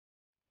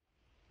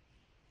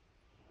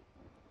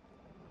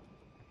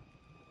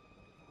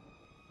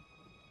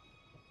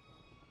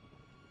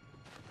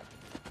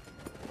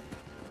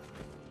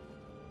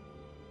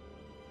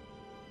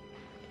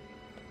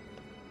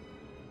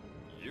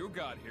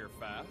got here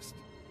fast.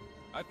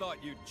 I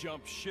thought you'd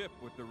jump ship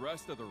with the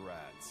rest of the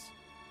rats.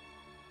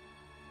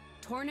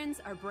 Tornans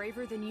are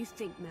braver than you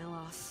think,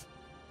 Malos.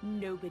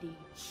 Nobody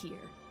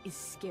here is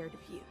scared of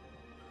you.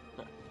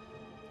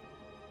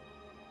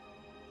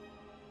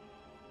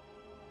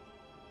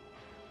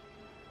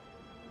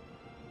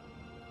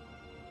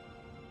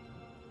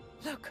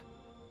 Look!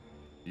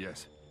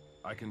 Yes,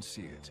 I can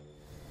see it.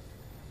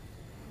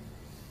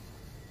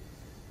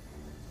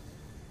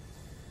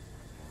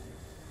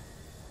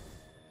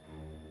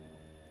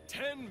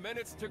 "10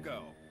 minutes to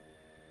go.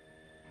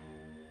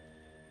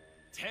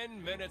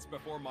 10 minutes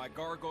before my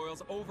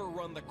gargoyles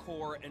overrun the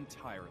core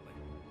entirely.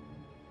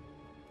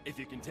 If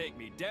you can take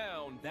me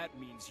down, that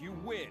means you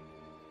win.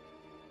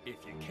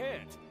 If you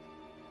can't,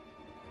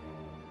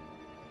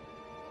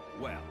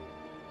 well,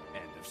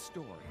 end of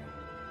story.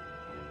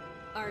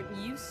 Aren't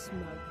you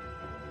smug?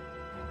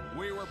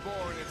 We were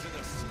born into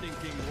the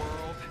stinking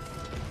world.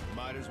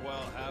 Might as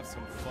well have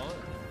some fun.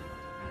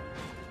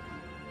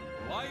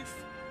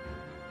 Life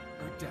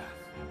or death?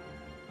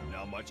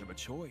 Not much of a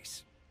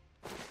choice.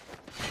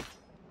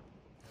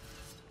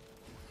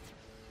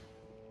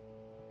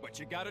 But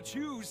you gotta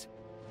choose,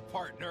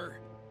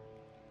 partner.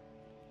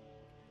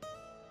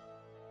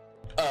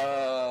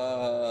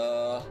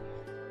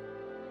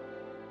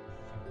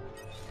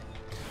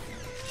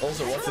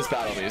 Also, what's this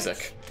battle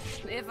music?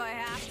 If I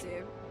have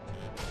to.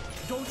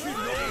 Don't you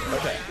know?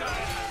 Okay.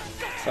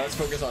 Let's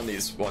focus on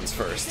these ones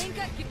first. Look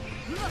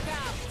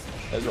out!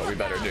 That's what we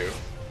better do.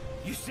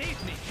 You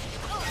saved me.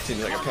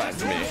 Seems like a plan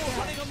to me.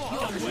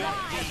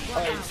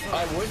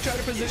 I would try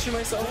to position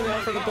myself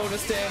now for the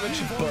bonus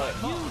damage, but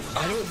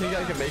I don't think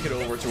I can make it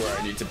over to where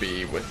I need to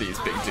be with these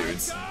big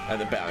dudes and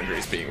the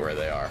boundaries being where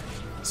they are.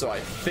 So I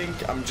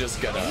think I'm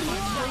just gonna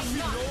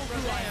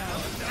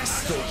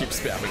still keep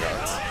spamming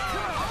arts.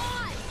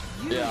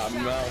 Yeah,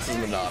 Malice's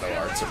Monado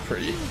arts are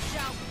pretty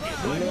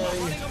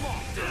annoying.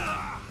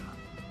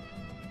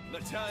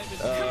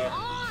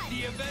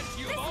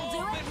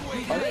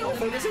 Are they all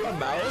focusing on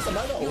Malice? Am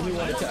I the only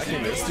one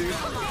attacking this dude?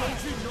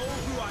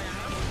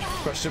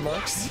 Question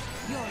marks?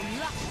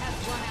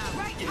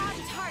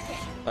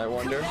 I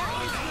wonder. I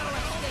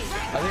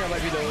think I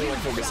might be the only one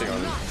focusing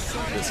on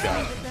this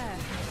guy.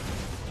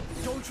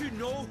 Don't you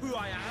know who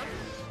I am?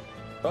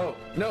 Oh,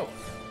 no.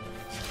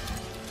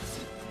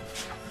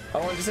 I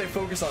wanted to say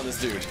focus on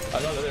this dude. I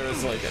thought that there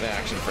was like an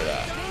action for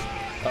that.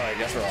 Alright, I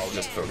guess we're all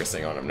just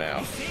focusing on him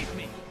now.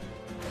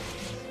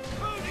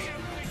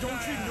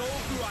 Don't you know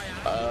who I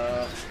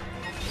am?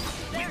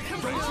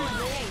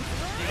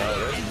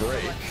 There's a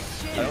break.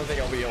 I don't think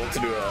I'll be able to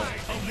do a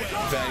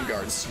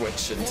Vanguard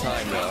switch in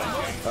time though.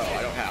 Oh,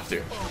 I don't have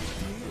to.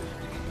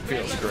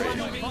 Feels great.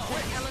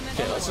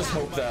 Okay, let's just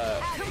hope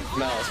that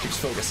Malice keeps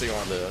focusing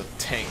on the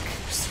tank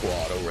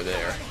squad over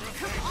there.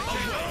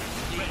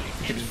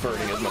 He keeps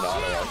burning his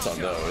Monado arts on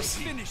those.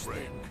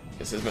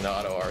 Because his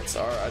Monado arts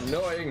are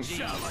annoying.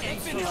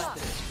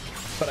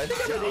 But I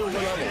think I'm over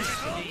leveled.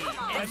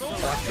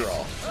 After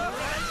all.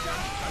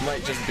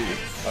 Might just be.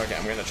 Okay,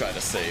 I'm gonna try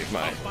to save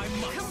my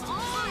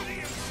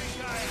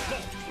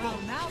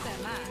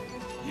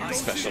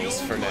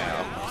specials for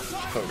now.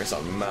 Focus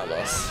on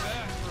Malos.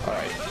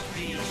 Alright.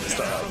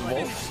 Start out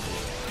Volt.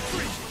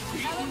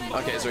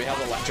 Okay, so we have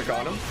electric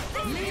on him.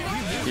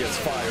 He has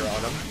fire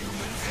on him.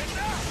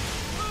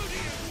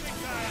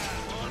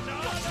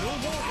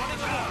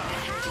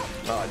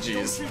 Oh,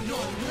 jeez.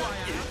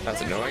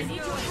 That's annoying.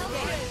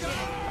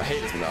 I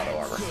hate his Monado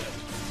armor.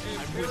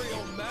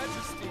 Imperial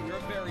Majesty,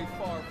 you're very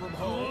far from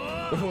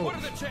home. What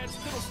are the chances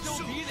it'll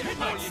still be there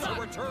for you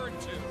to return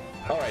to?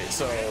 Alright,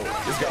 so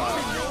he's got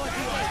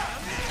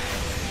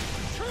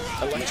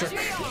electric,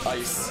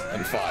 ice,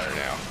 and fire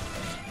now.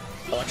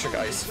 Electric,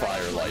 ice,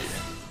 fire, light.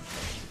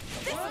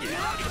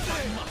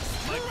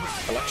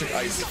 Electric,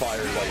 ice,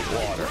 fire, light,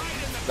 water.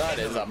 That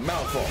is a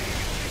mouthful.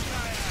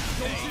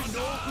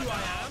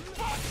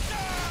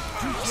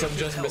 So I'm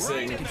just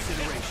missing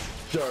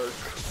dark,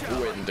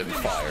 wind, and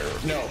fire.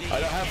 No, I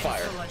don't have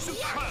fire.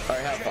 I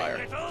have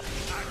fire.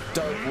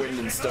 Dark, wind,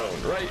 and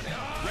stone, right?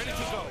 Ready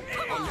to go.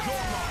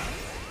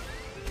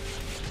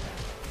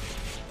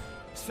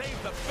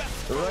 Save the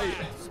best. Right.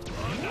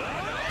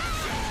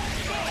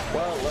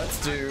 Well, let's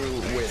do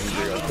wind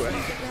real quick.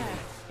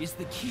 Is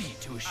the key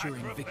to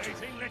assuring victory.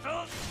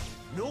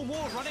 No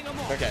more running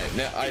amok. Okay,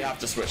 now I have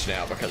to switch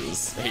now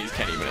because he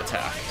can't even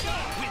attack.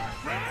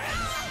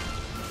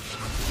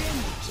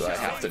 So I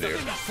have to do.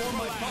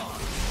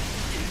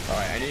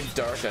 Alright, I need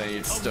dark and I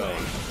need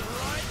stone.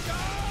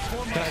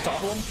 Can I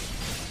topple him?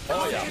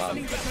 Oh yeah,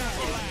 man.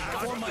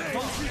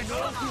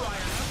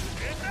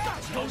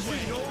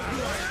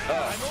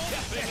 Oh.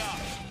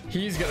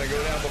 He's gonna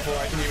go down before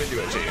I can even do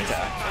a chain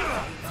attack.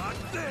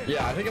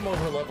 Yeah, I think I'm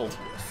over leveled.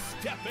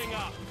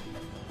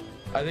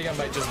 I think I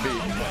might just be.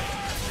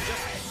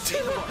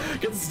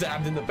 Get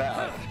stabbed in the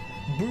back.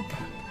 Boop.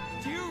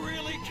 Do you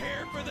really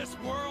care for this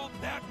world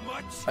that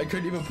much? I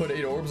couldn't even put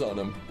 8 orbs on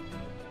him.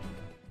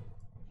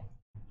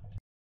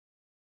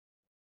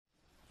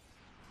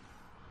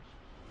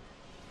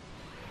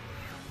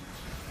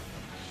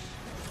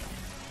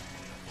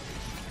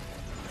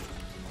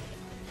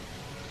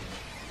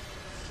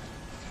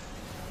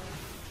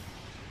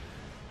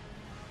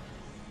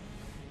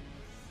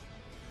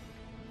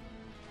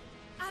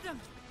 Adam,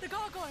 the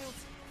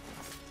gargoyles.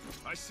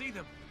 I see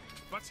them,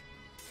 but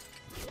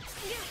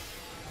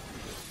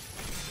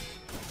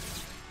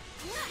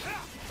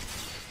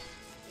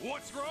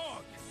What's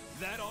wrong?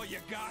 That all you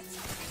got?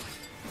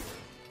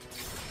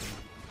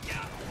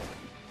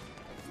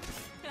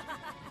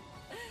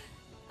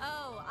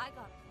 Oh, I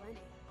got plenty.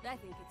 I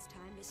think it's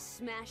time to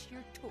smash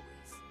your toys.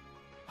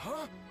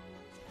 Huh?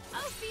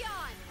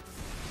 Ophion!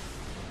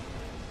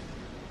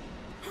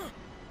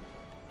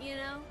 You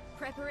know,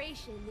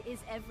 preparation is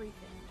everything,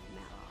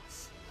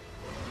 Malos.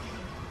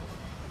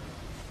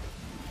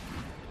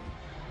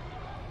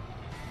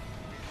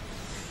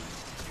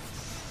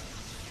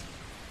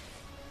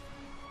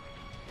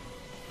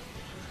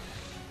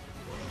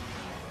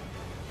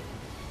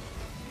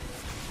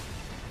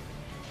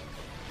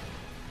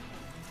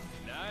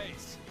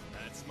 Nice.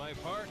 That's my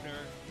partner.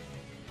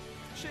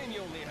 Shame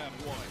you only have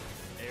one.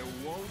 It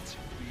won't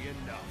be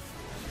enough.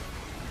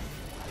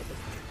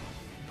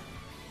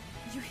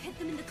 You hit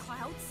them in the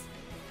clouds?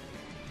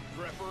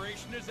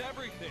 Preparation is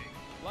everything.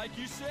 Like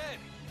you said,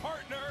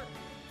 partner!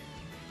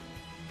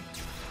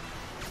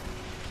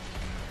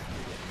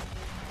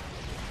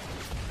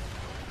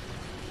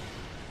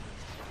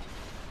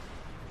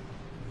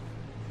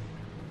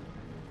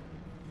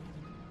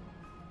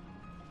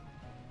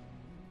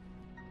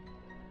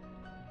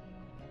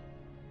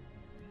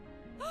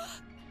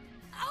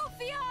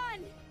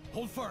 Ophion!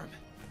 Hold firm.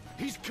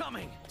 He's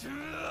coming.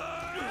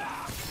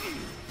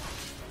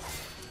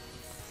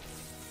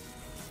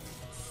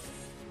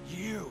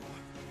 You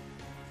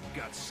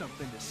got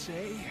something to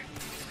say?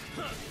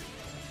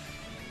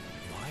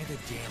 Why the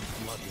damn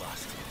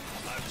bloodlust?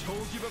 I've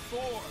told you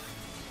before.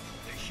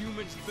 The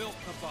humans built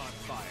the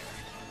bonfire.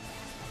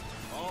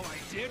 All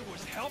I did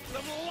was help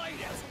them light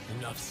it.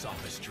 Enough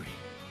sophistry.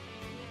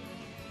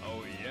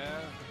 Oh,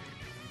 yeah?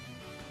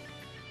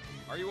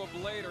 Are you a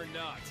blade or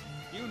not?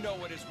 You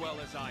know it as well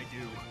as I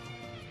do.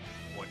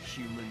 What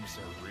humans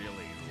are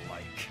really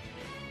like.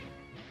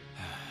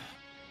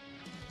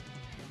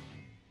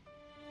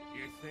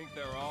 You think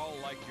they're all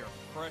like your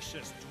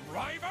precious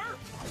driver?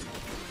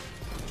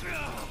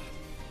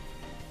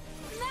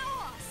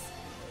 Malos!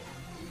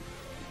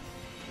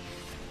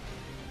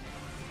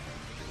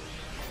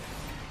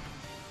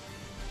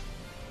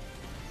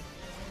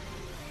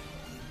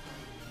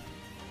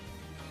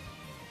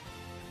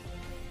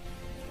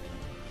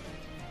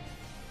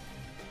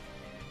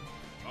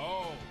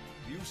 Oh,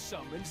 you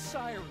summoned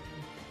Siren.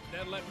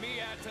 Then let me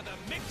add to the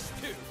mix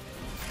too.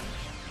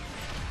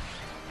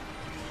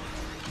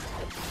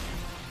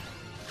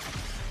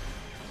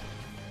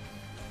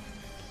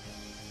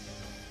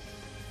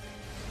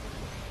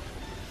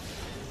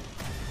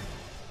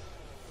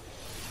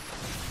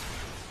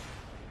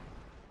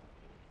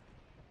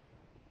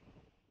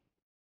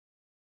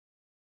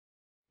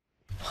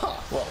 Huh,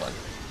 well then.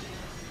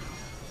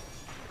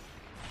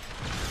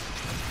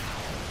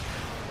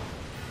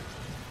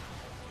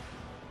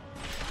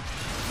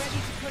 Ready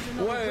to put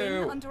another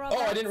win under our Oh, I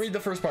belts? didn't read the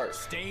first part.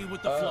 Stay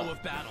with the flow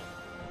of battle.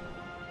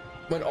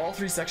 When all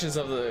three sections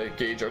of the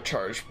gauge are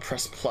charged,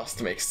 press plus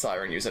to make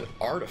Siren use an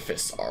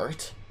Artifice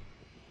Art.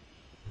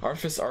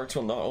 Artifice Arts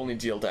will not only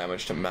deal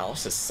damage to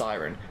Malos'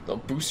 Siren, they'll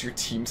boost your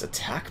team's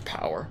attack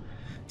power.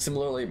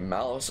 Similarly,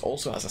 Malos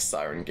also has a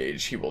Siren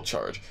gauge he will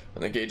charge.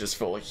 When the gauge is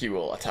full, he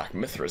will attack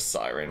Mithra's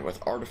Siren with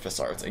Artifice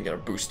Arts and get a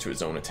boost to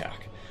his own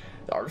attack.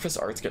 The Artifice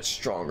Arts get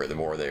stronger the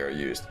more they are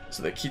used,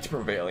 so the key to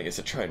prevailing is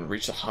to try and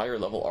reach the higher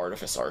level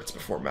Artifice Arts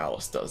before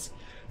Malos does.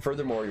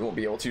 Furthermore, you won't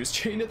be able to use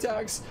chain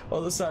attacks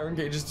while the Siren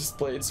gauge is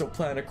displayed, so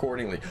plan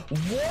accordingly.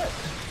 What?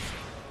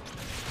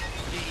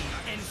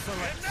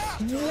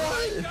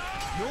 What?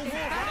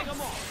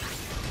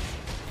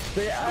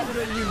 They added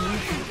a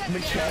unique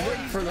mechanic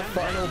for the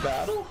final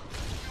battle?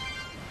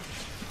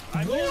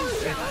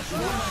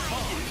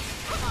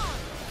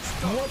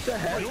 What the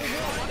heck?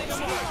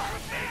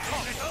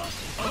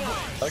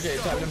 Okay,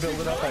 time to build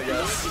it up, I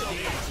guess.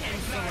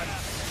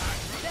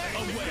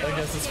 I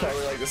guess it's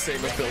probably like the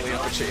same as building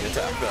up a chain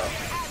attack, though.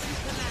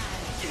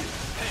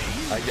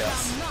 I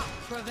guess.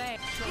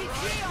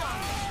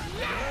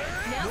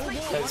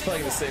 It's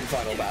playing the same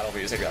final battle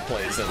music that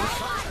plays in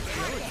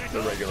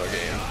the regular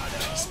game.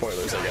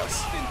 Spoilers, I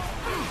guess.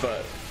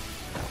 But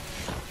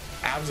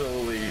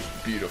absolutely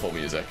beautiful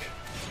music.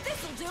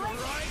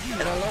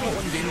 And I love it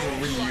when games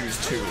reuse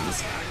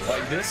tunes.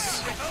 Like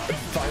this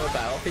final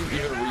battle theme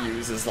even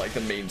reuses like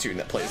the main tune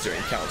that plays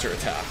during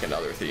counterattack and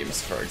other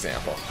themes, for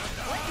example.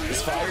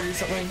 Does fire do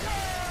something?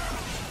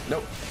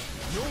 Nope.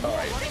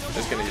 Alright,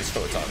 just gonna use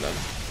Photon then.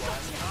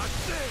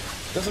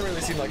 Doesn't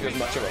really seem like there's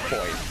much of a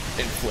point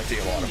inflicting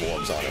a lot of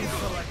orbs on him,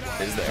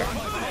 is there?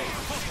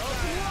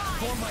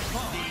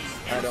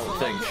 I don't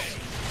think.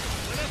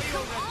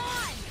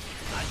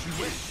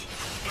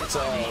 So,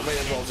 may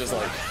as well just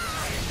like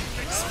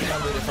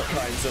spam the different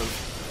kinds of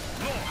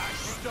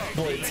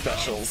blade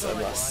specials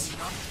unless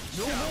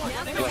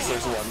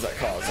there's ones that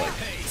cause like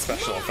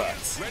special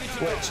effects.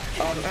 Which,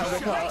 how they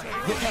call it,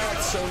 the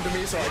path's shown to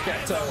me so I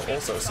can't tell.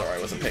 Also, sorry,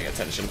 I wasn't paying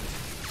attention.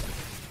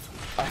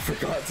 I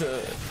forgot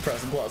to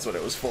press plus when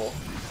it was full.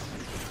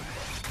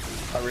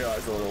 I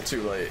realized a little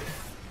too late.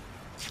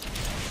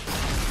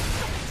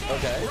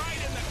 Okay.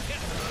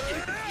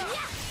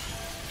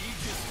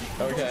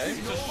 Okay.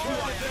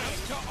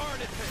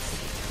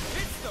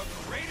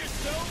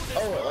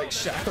 Oh, it like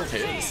shackled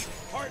his.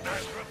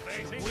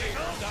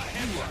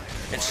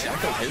 It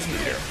shackled his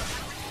meter.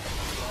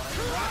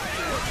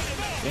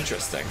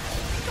 Interesting.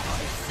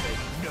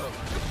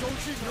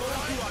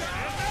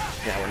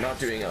 Yeah, we're not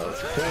doing a whole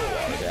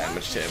lot of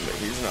damage to him, but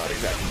he's not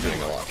exactly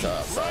doing a lot to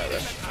us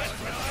either.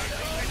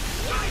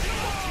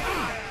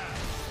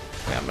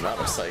 Yeah,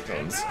 Monado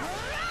Cyclone's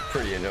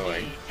pretty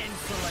annoying.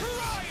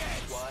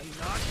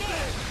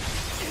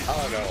 I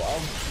don't know,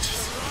 I'm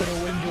just gonna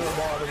windblow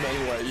on him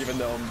anyway, even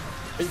though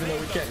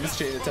we can't use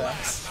chain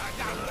attacks.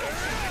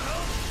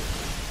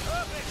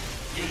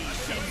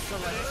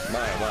 My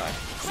oh my.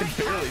 I can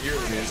barely hear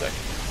the music.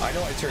 I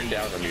know I turned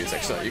down the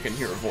music so that you can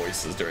hear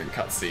voices during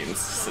cutscenes,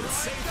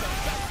 since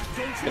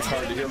it's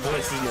hard to hear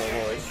voices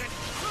normally.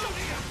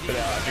 But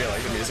I feel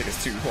like the music is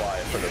too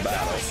quiet for the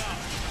battles.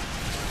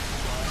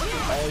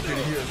 All you can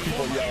hear is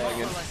people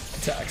yelling and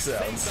attack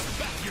sounds.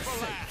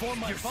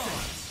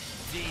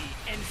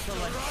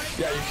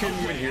 Yeah, you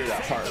couldn't even hear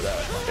that part of that.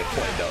 It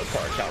played that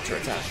part of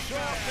counterattack.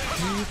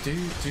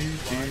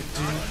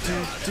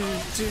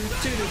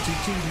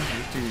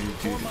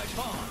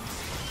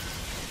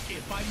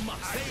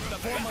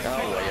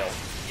 Oh well.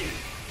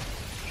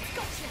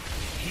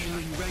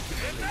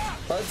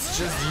 Let's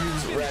just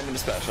use random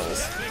specials.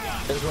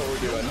 Is what we're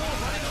doing.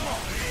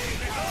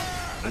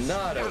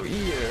 Monado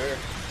Eater.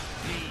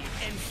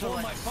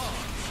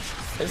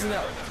 Isn't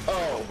that?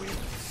 Oh.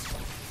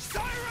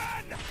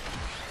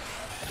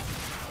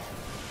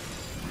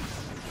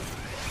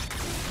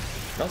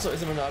 Also,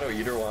 isn't Monado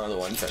Eater one of the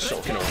ones that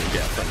Shulk can only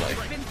get from like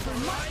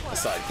a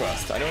side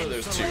quest? I know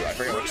there's two. I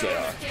forget which they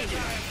are.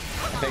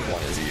 I think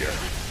one is Eater.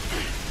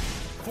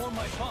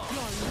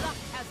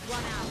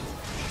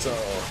 So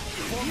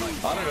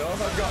I don't know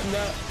if I've gotten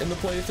that in the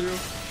playthrough,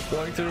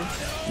 going through.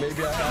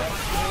 Maybe I have.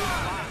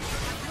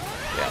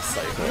 Yeah,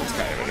 Cyclone's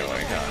kind of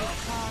annoying,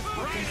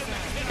 huh?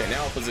 Okay,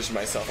 now I'll position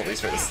myself at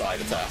least for the side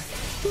attack.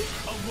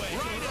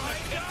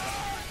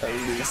 At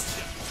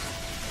least.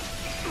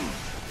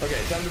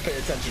 Okay, time to pay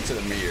attention to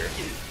the meter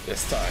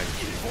this time.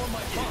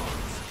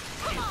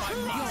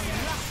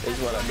 Is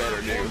what I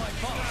better do.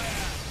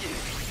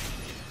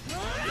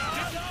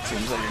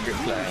 Seems like a good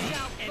plan.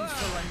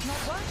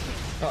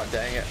 Oh,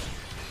 dang it.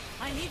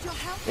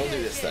 We'll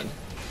do this then.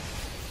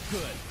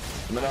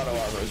 The Monado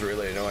armor is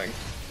really annoying.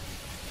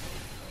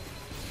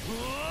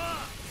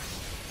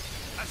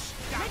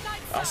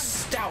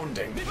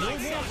 Astounding.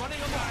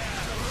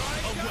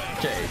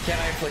 Okay, can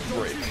I inflict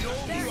break?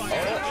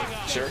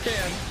 Oh, sure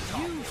can.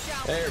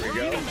 There we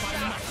go.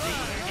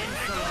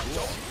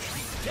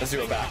 Let's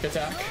do a back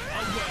attack.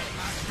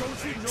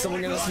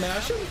 Someone gonna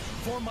smash him?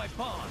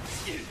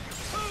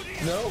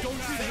 No?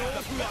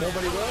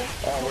 Nobody will?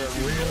 Oh, we're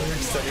really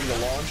extending the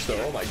launch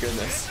though. Oh my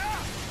goodness.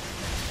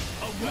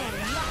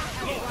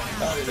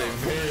 That is a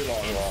very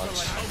long launch.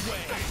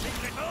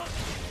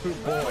 Oh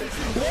boy.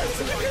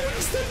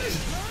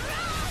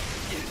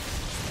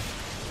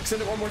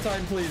 Extend it one more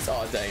time, please.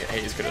 Oh, dang it.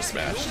 Hayes could have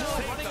smashed.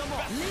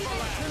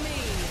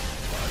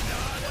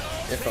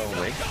 If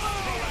only.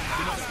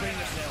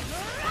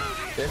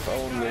 If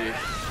only.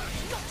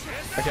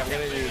 Okay, I'm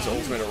gonna use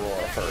Ultimate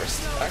Aurora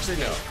first. Actually,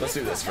 no. Let's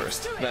do this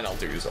first. Then I'll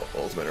do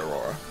Ultimate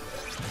Aurora.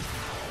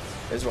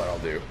 Is what I'll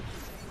do.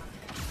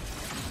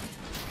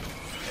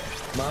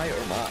 My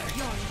oh my.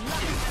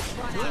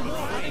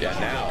 Yeah,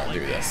 now I'll do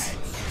this.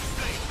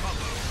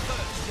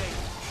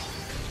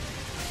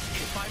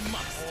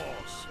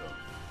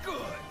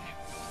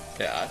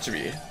 Yeah, that should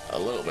be a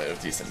little bit of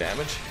decent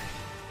damage.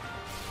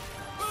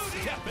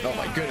 Oh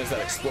my goodness,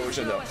 that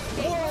explosion though.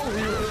 Whoa,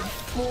 you were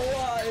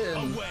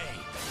flying!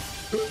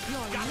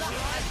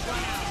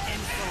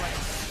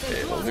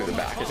 Okay, we'll do the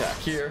back attack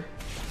here.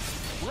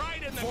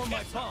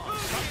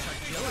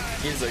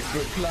 Is a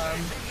good plan.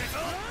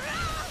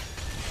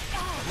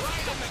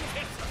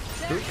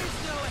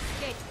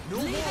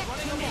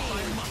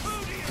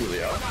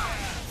 Julio.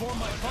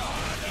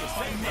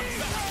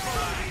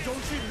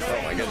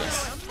 Oh my goodness.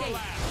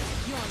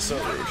 So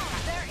rude.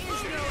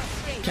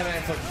 Can I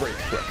inflict break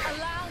quick?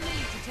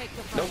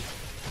 Nope.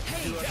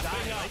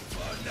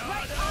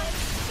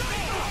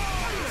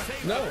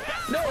 No!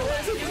 No! Why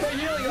is it my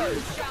healing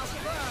art?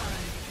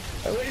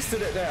 I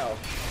wasted it now.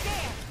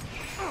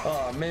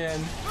 Oh man.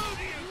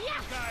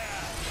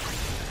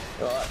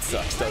 Oh, that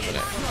sucks, doesn't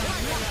it?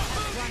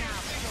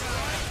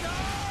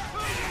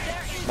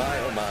 My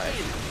oh my.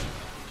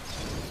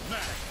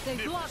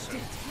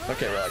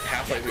 Okay, we're like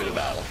halfway through the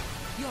battle.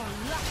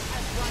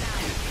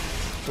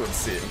 Would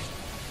seem.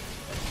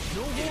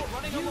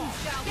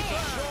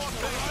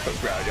 Put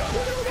Groudon.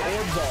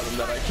 Orbs on him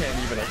that I can't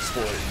even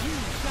exploit.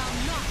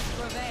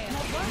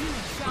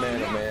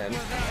 Man oh man.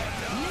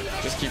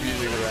 Just keep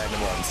using the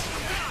random ones.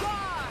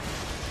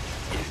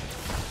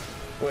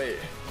 Wait.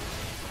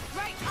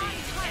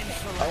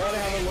 I want to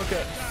have a look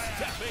at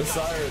the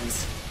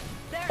sirens.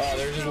 Oh,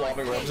 they're just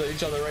lobbing orbs at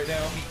each other right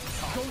now.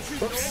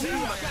 Whoops.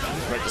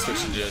 Might just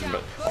switch to Jin,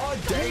 but oh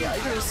dang! I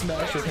could have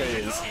smashed with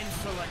Haze.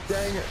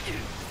 Dang it!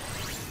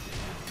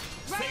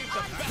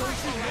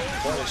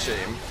 What a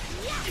shame.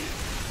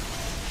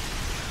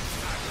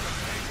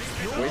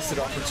 Wasted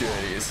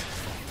opportunities.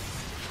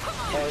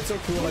 Oh, it's so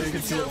cool how you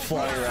can see them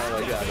flying around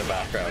like that in the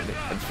background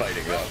and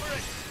fighting though.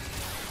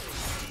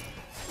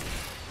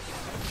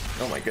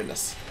 Oh my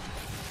goodness.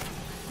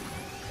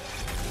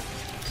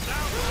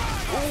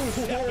 Oh!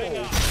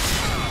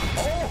 Oh!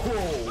 Oh!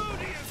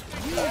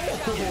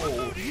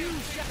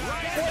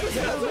 What is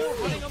happening?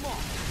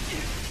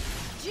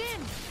 Jin!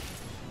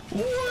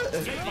 What?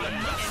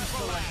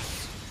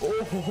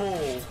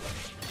 Oh!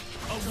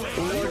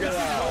 Look at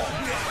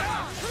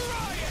that!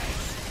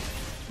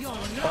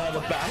 Oh,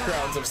 the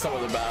backgrounds of some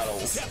of the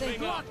battles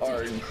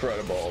are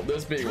incredible.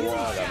 This being one,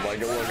 I'm like,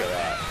 look at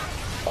that.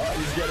 Oh,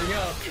 he's getting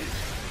up.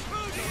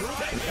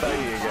 And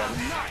fighting again.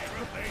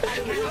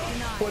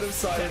 What if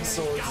Science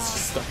Swords is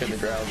just stuck in the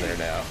ground there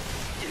now?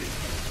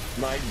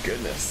 My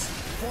goodness.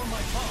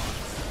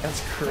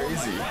 That's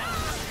crazy.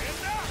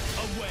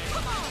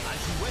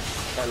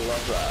 I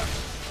love that.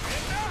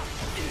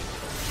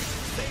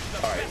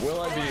 Alright,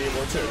 will I be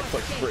able to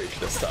click break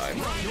this time?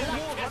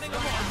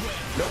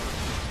 Nope.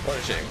 What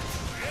a shame.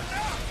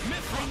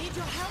 I need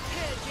your help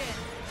here, Jin.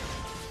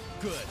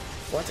 Good.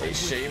 What a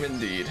shame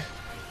indeed.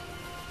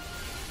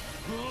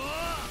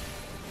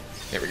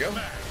 Here we go.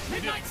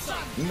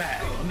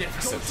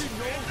 Magnificent.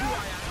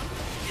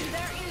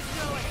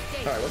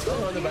 Alright, what's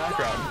going on in the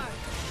background?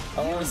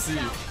 I want to see.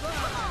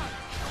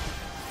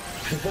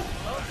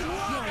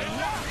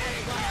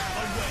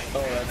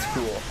 Oh, that's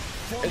cool.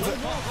 It's a,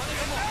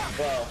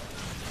 well,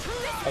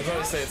 I was going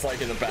to say it's like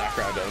in the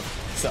background of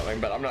something,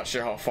 but I'm not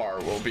sure how far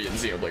we'll be in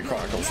Xenoblade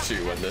Chronicles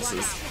 2 when this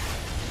is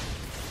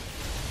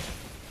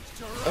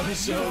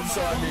shown,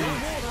 so I mean,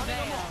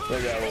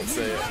 maybe I won't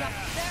say it.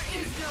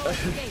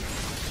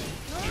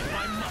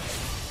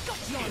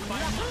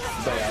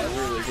 But yeah, that's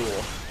really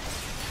cool.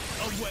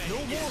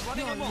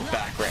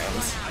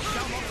 Backgrounds.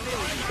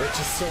 There's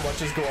just so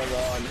much is going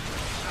on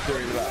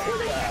during the battle.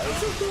 Look at that, it's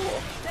so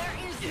cool.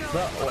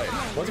 No, wait,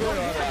 what's going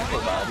on in the actual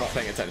battle? I'm not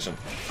paying attention. I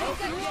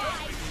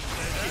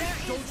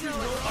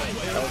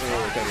wasn't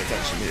really paying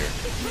attention here.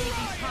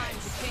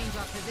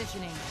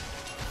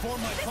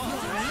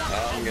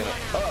 I'm gonna,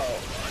 oh,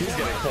 he's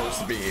getting close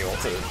to being able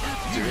to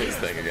do his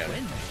thing again.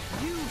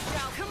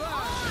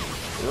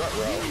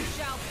 Ruh-roh.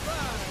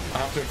 I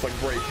have to inflict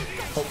break,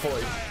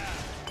 hopefully.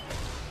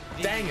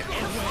 Dang it!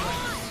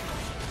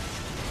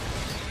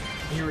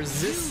 He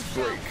resists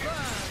break.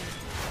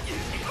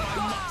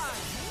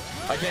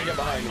 I can't get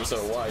behind him, so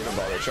why even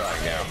bother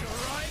trying now?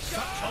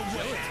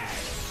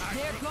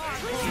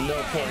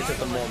 No point at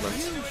the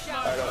moment.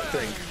 I don't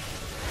think.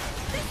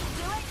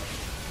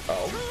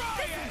 Oh.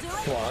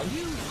 Come on.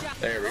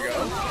 There we go.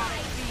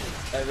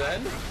 And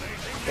then,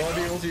 will I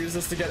be able to use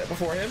this to get it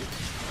before him?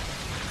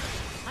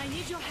 I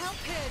need your help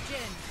here,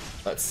 Jin.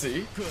 Let's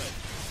see. Good.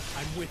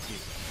 I'm with you.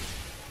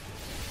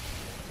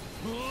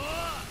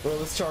 Will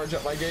this charge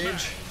up my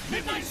gauge?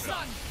 Midnight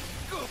Sun!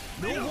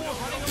 No more running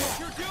what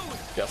you're doing!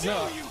 Guess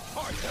not.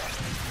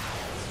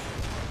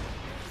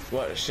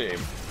 What a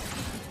shame.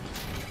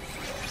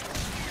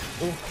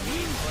 Ooh.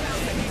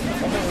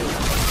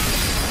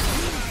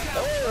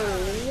 Oh,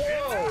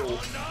 whoa!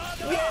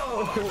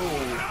 Whoa!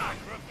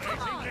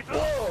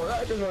 Whoa,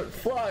 that just went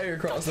flying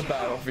across the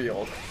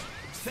battlefield.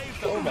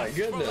 Oh my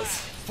goodness.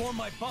 For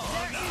my bomb.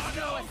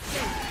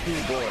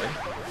 Oh boy.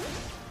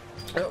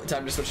 Oh,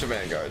 time to switch to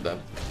Vanguard then.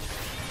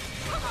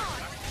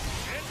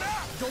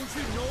 Don't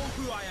you know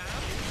who I am?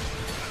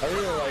 I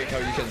really like how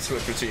you can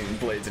switch between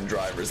blades and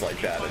drivers like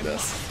that in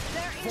this.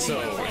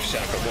 So if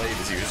Shackle Blade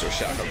is used or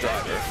Shackle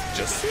Driver,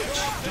 just switch.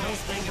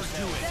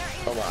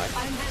 Oh my.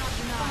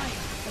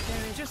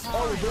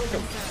 Oh, we broke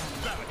him.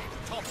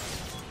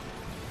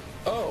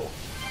 Oh.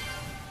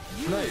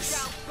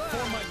 Nice.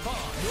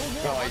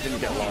 Oh, I didn't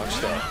get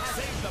launched though.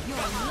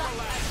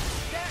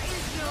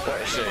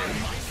 What a shame.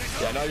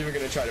 Yeah, I'm not even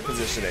going to try to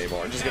position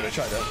anymore. I'm just going to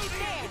try to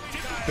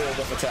build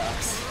up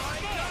attacks.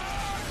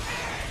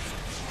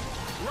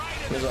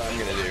 Here's what I'm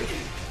going to do.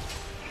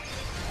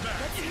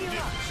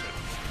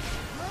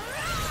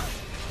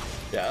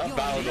 Yeah, that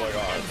battle going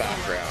on in the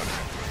background.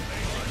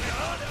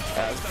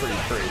 That's pretty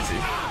crazy.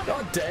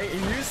 God dang, he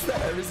uses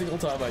that every single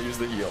time I use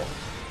the heal.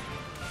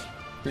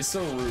 He's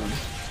so rude.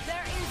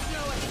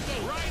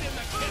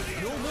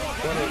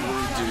 What a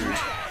rude dude.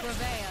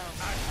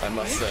 I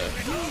must say.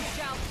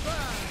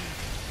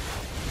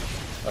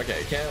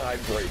 Okay, can I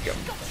break him?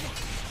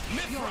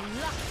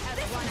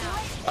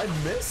 I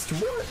missed?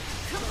 What?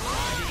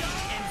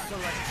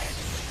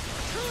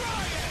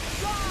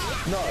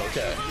 Not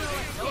okay.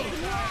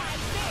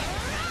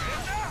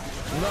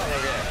 Not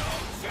okay.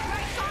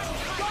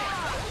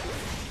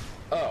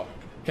 Oh,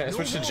 can I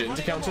switch to Jin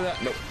to counter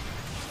that? Nope.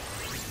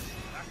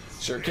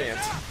 Sure can't.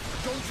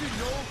 Don't you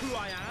know who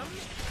I am?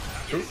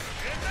 Oop.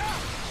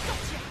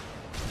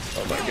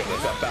 Oh my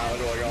goodness, that battle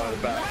going on in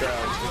the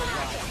background.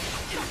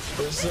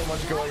 There's so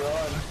much going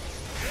on.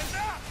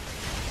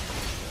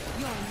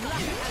 My,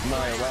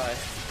 oh my.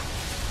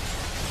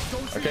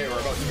 Okay, we're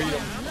about to beat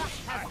him.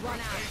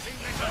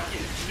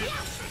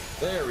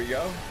 There we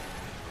go.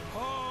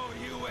 Oh,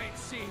 you ain't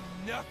seen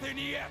nothing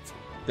yet.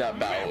 That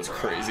battle was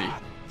crazy.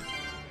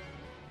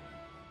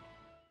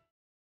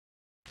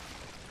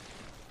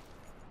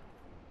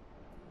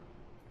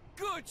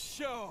 Good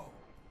show.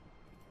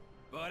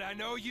 But I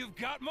know you've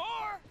got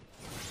more.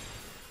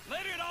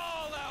 Let it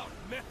all out,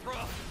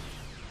 Mithra.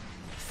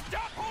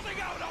 Stop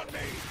holding out on me.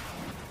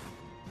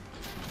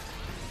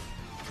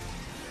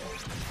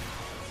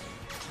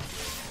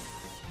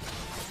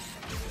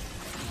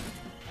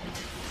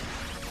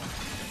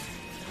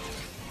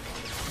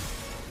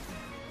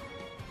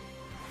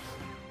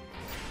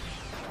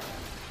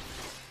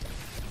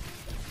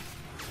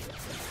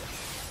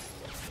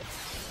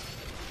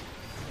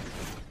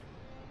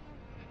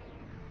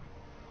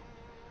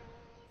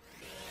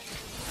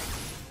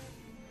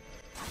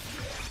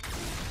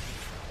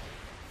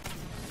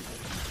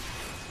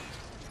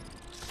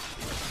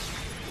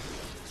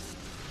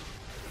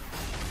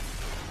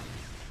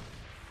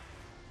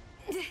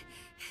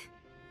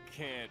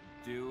 Can't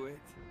do it.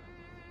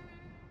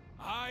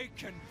 I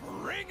can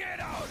bring it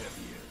out of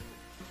you.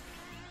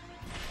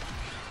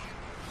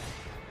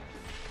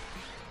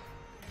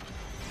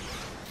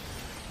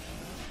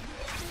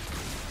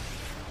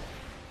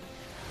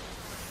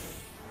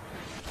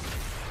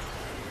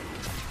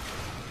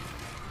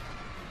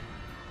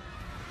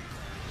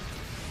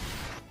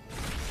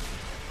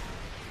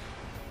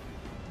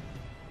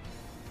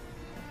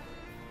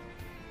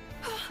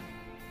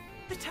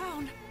 The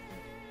town.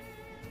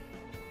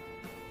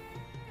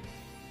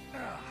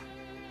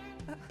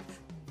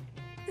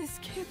 This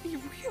can't be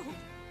real.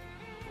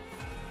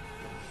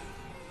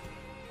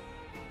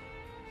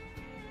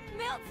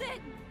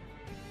 Milton!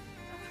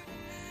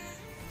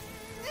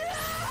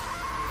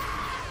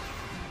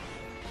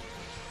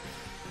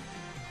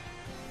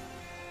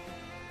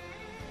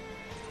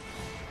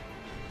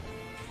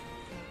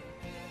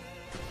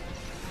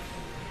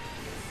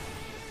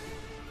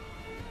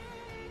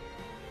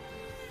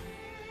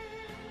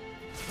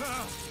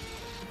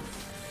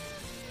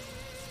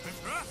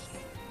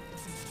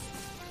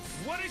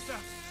 What is that?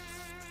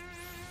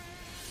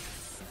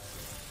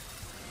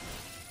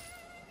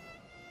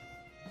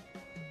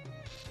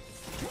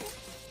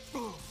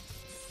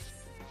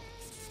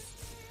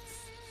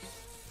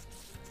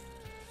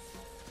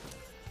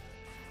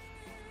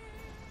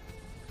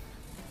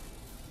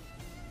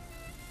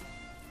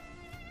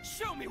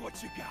 Show me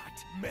what you got,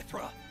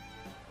 Mithra.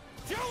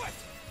 Do it!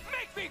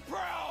 Make me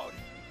proud!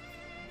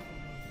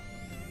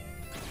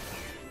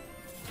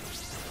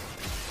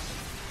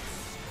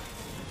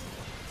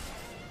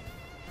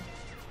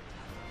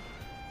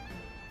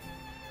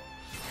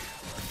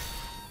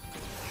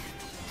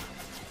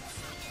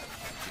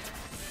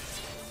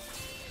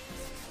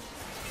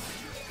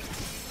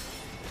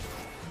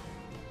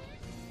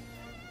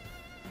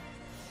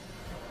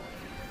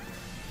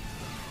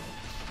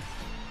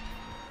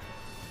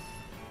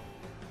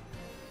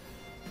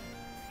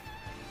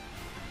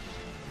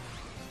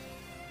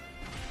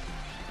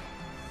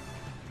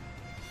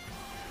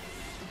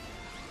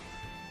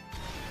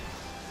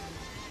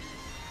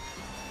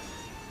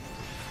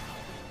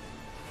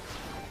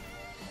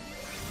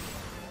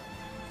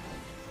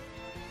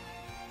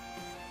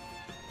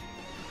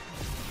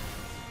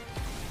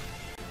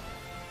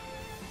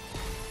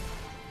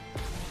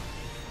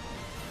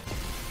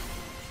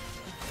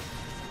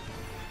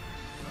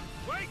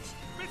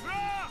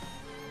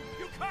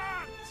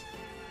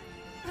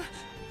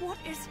 What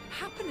is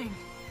happening?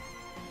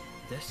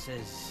 This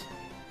is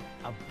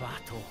a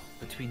battle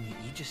between the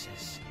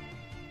Aegises.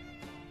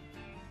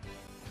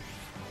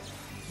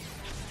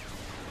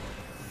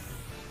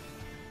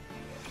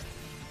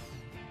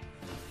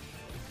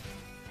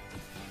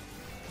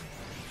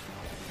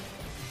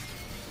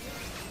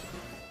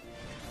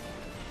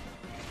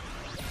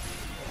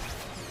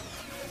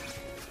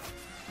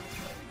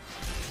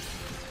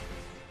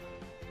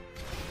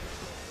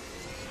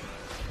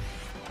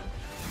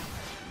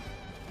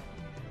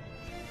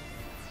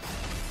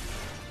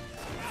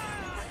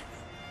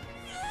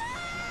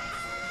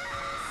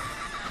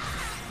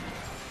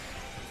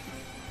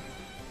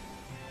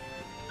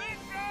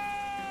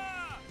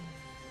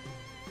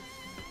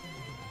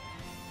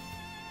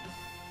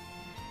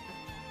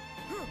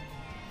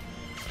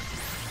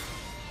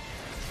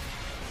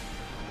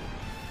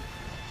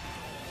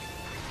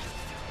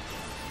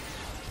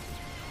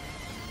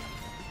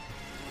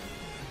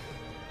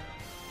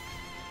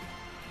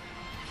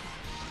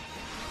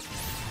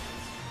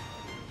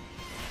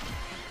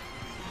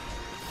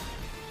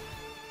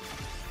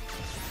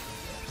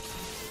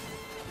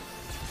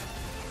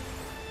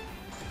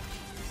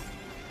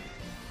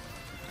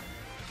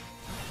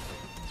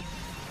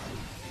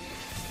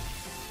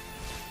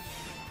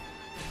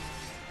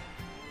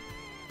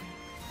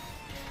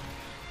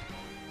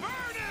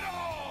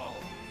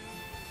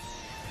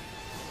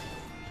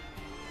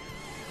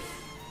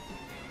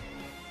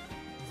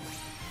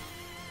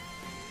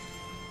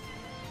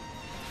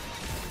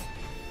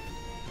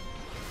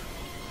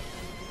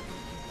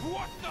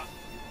 What the?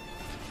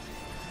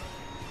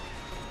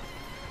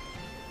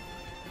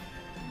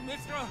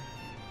 Mithra!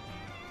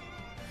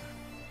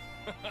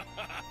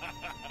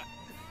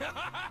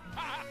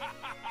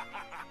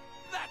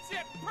 That's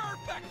it!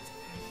 Perfect!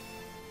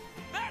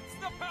 That's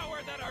the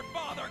power that our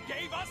father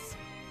gave us!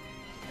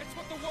 It's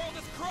what the world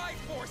has cried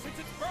for since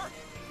its birth!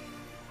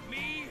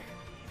 Me,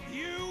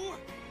 you,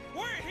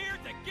 we're here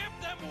to give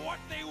them what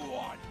they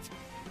want!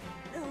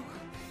 No.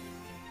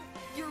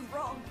 You're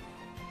wrong.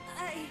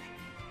 I...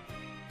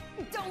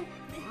 don't...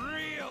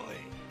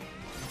 Really?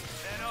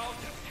 Then I'll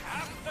just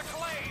have to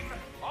claim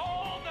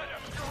all the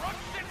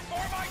destruction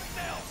for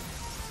myself!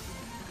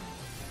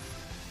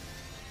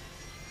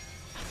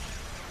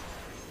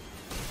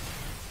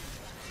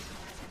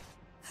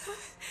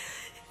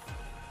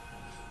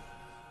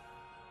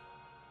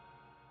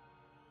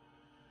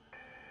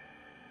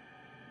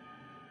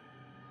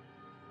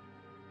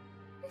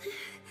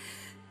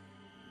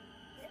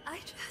 I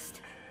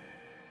just...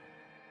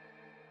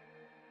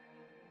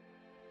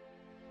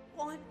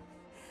 want...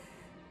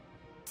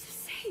 to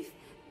save...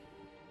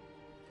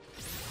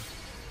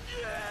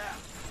 Yeah!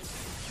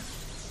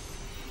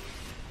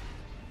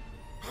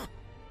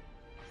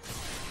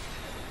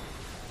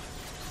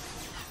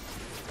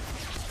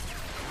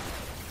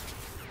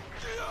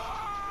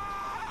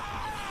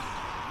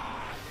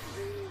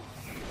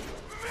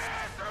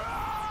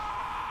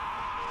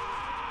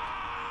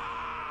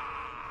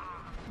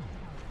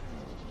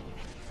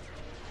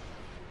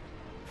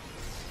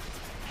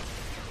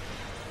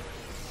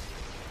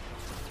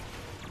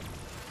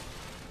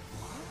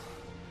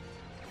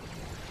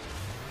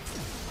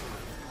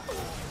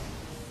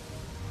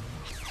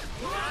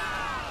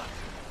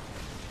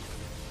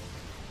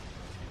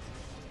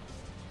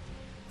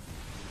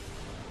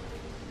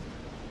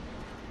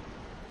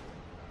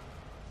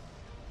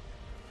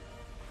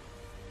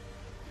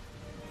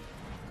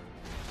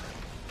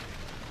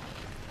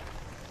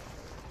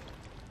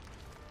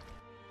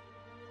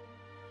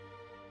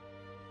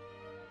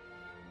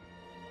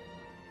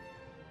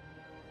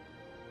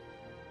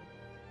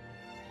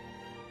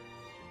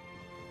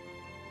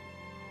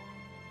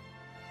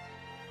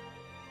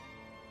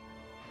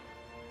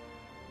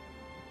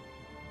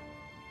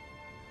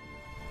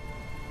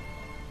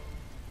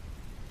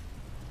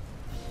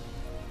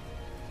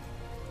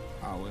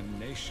 Our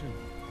nation,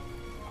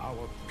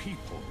 our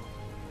people.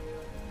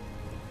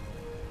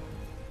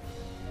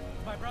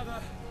 My brother,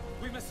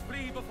 we must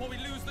flee before we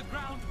lose the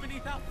ground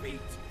beneath our feet.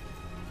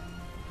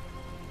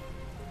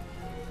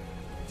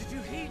 Did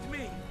you heed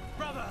me,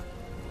 brother?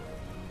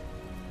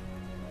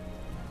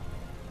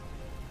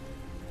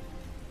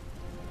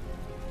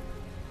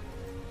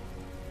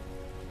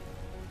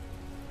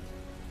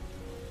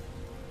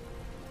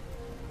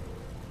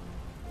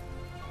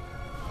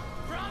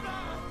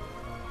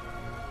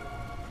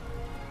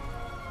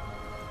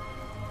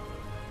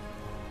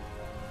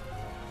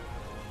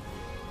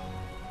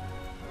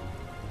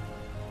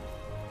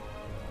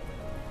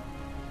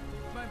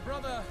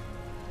 Brother!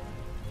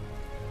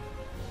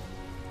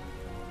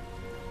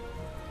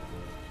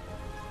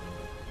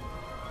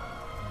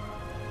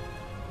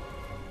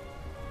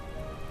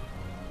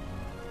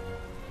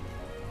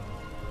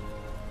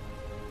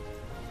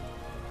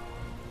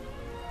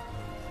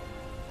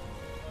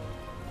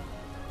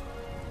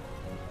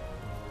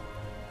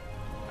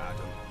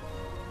 Adam,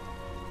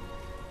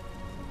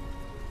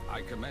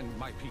 I commend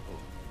my people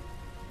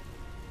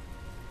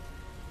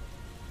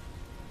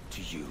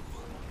to you.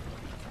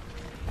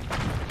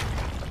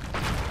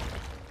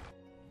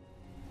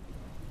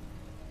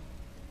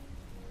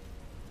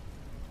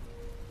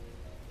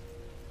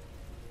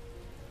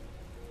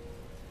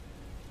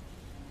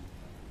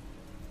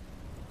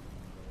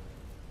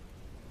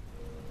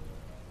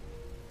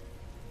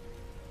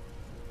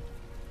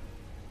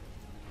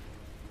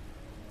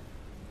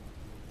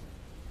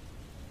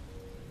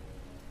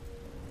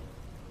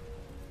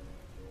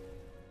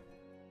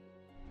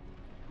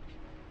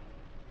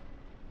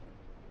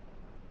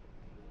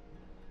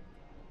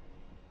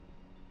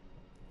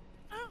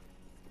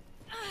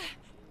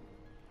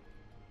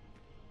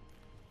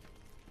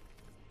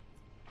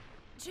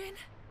 Jin?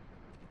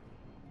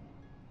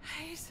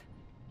 Hayes?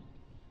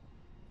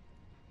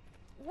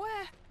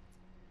 Where?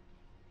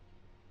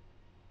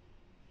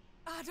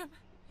 Adam?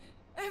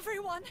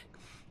 Everyone?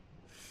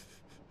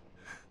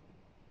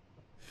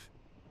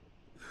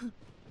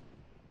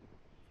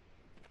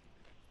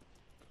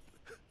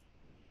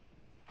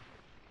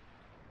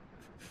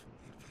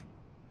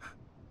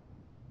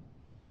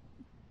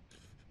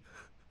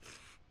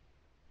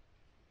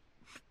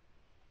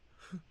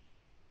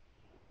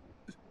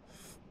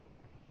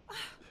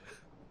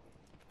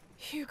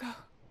 Hugo.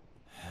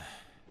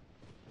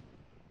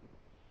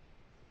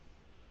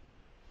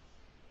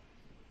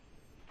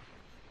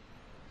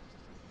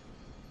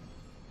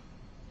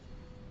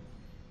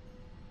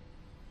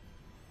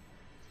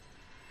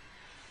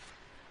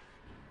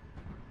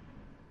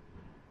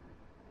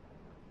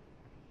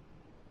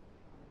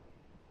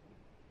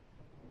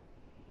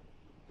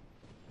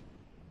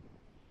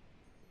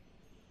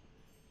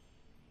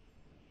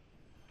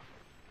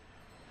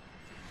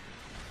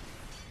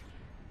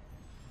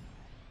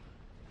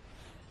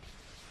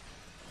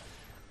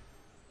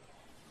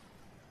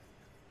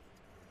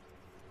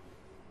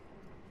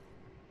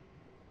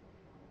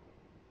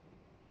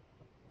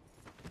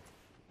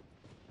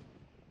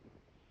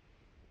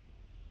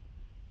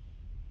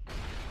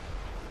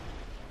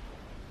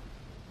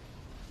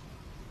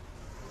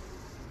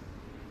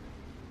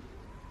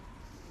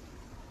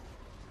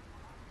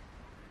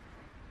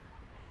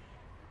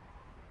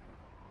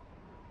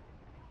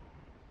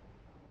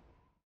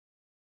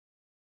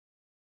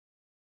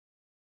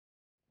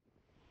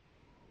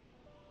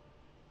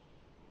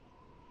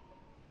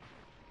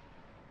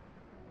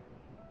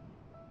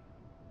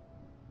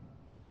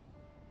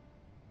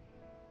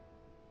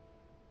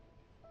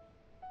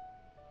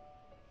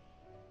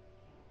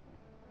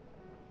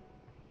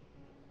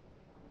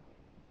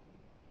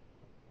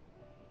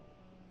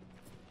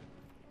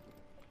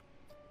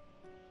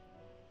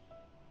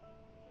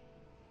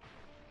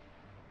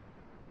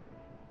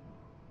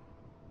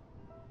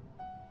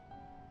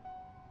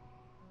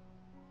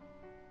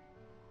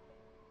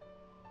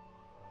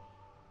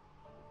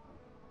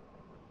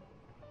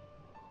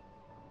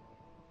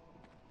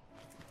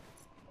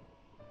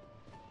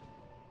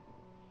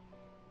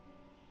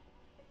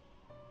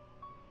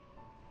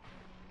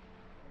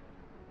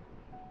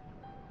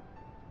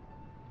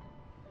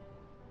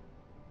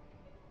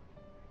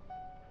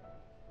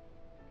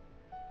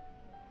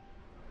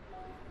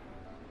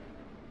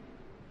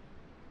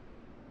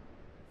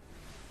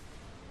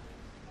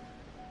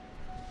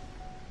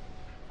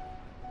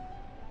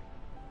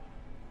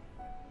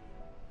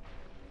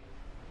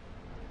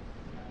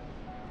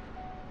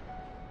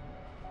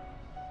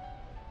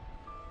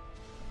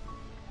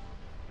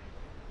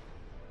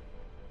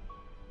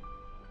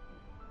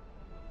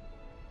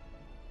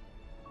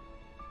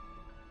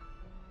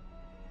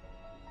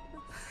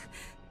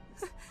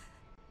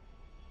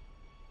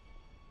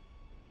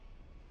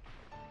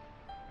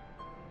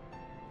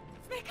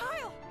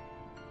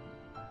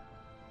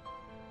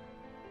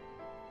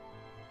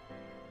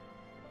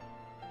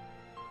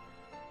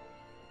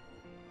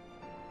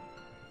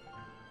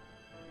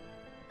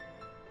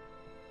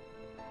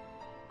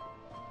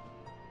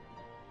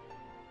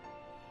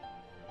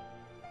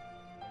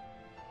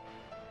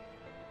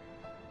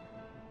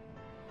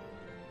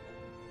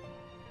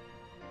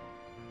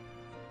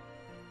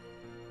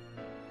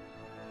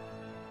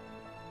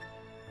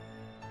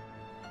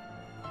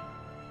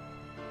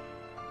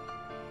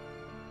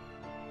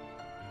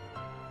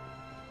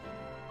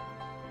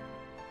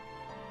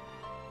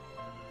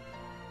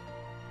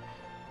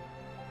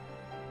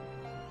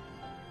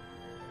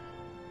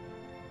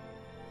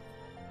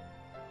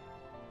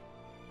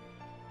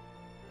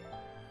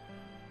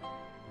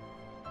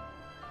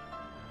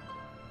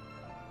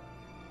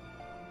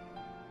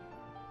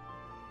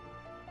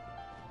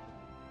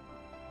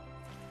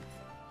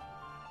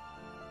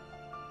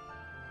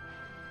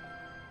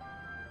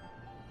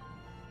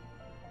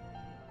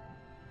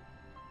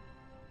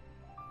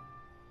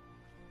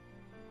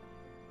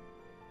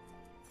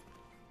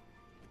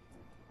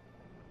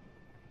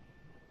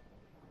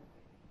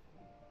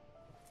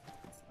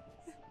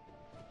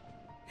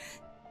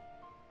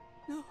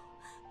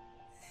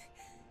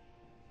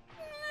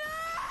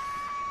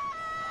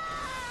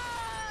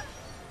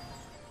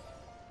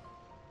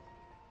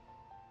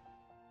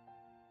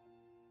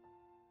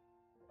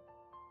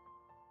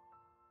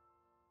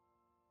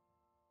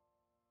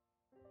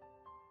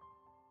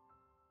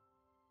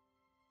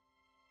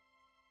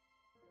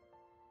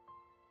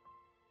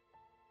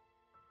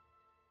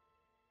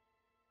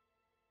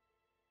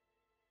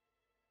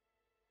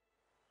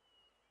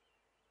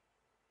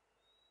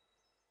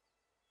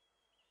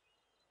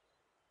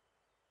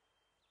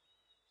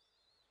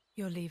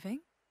 You're leaving?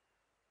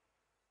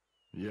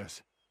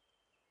 Yes.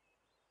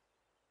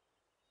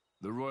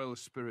 The Royal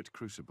Spirit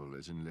Crucible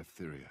is in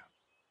Leftheria.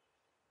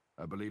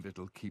 I believe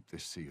it'll keep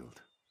this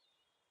sealed.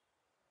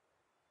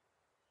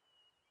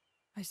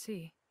 I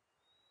see.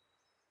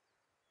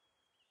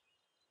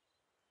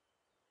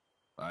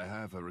 I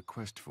have a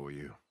request for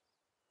you.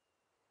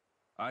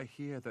 I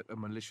hear that a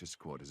militia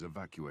squad is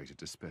evacuated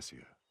to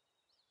Specia.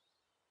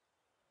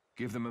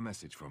 Give them a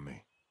message from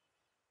me.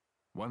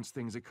 Once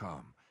things are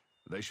calm,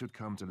 they should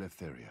come to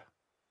Leftheria.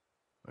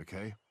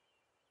 Okay?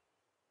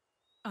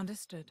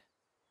 Understood.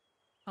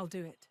 I'll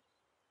do it.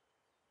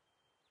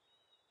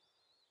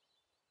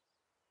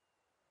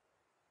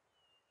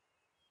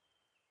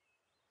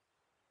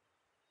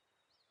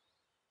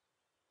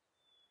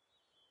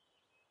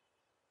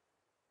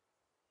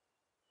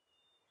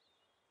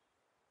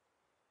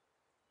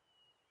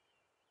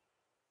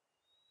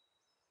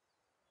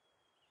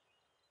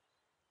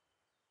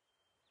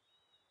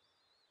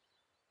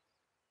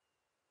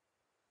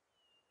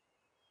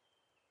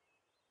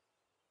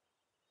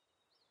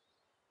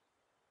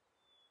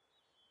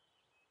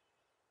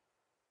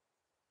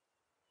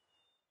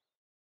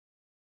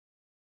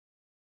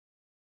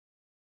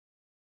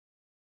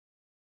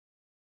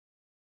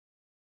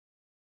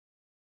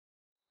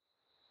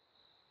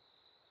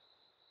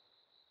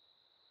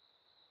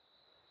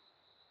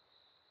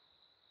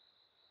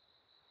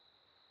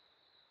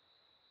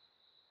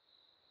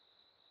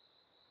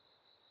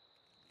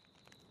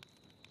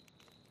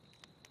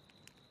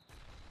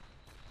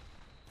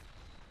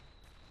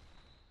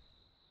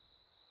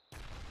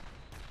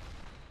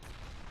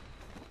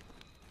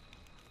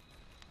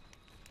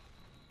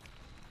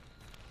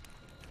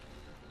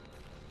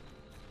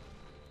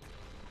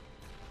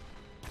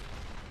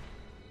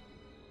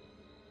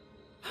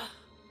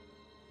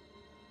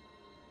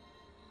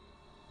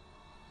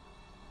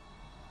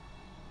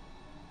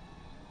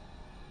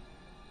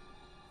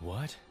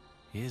 What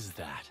is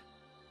that?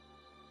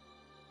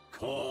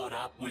 Caught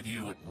up with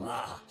you at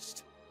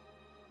last,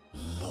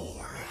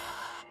 Laura.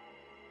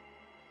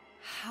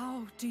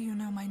 How do you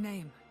know my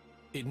name?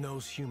 It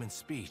knows human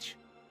speech.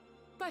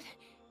 But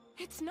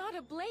it's not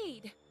a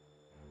blade.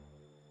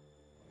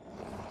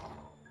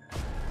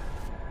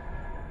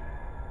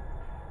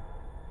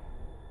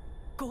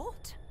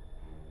 Gort?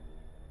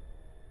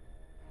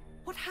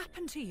 What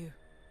happened to you?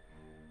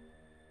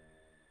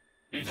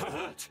 It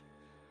hurt.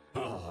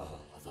 Oh,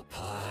 the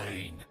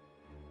pain.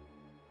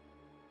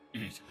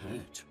 It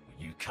hurt when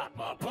you cut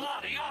my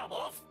bloody arm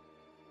off.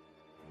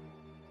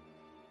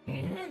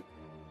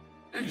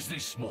 Is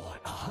this my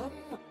arm?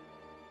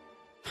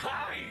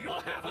 Hey,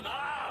 I have an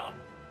arm!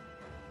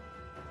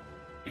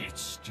 It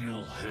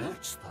still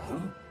hurts,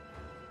 though.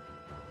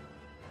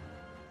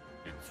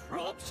 It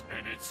throbs,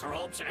 and it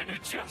throbs, and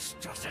it just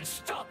doesn't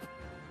stop.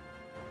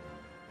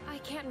 I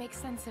can't make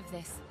sense of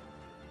this.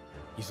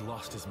 He's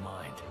lost his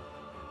mind.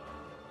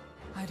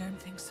 I don't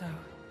think so.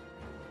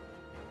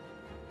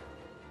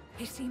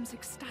 He seems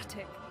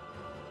ecstatic.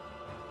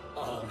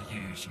 I'll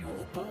use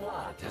your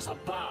blood as a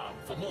balm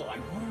for my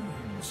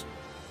wounds.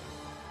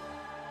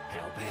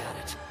 How about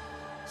it?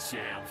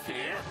 Sound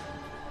fair?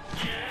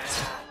 Yeah!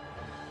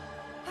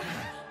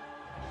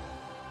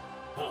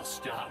 I'll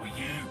start with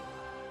you.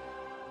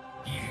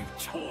 You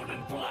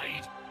Torna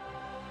blade.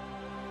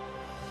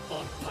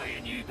 I'm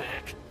paying you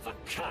back for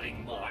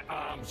cutting my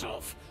arms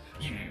off,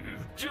 you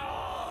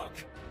dog!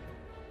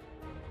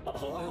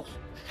 I'll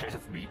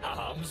have me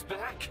arms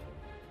back.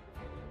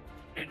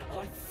 And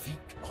I think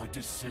I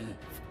deserve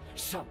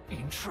some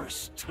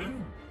interest too.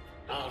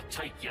 I'll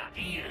take your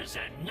ears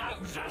and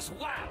nose as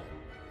well.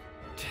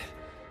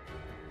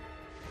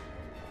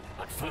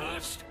 But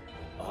first,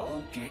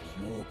 I'll get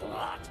your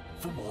blood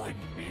for my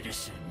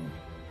medicine.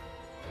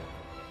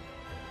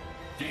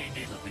 Then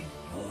it'll be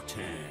your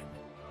turn,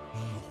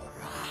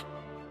 Laura.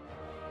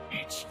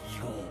 It's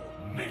your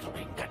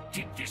meddling that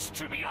did this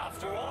to me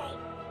after all.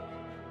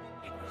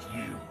 It was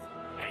you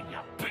and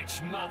your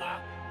bitch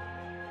mother.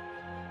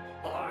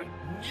 I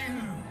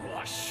knew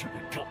I should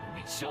have gotten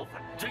myself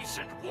a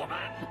decent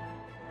woman.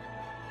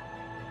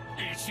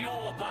 It's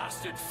your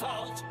bastard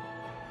fault.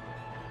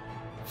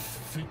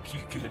 Think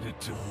you're gonna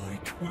die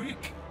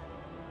quick?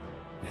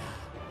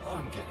 Now,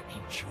 I'm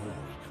gonna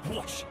enjoy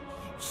watching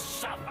you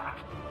suffer.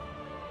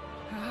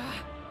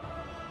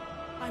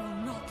 I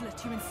will not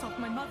let you insult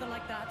my mother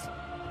like that.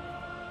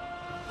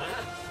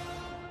 Huh?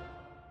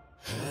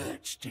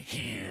 Hurts to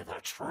hear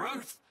the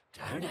truth,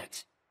 don't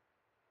it?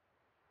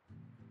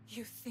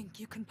 You think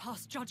you can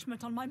pass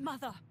judgment on my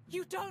mother?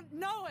 You don't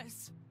know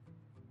us!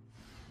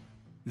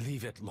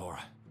 Leave it,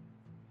 Laura.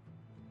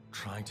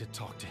 Trying to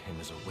talk to him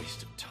is a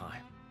waste of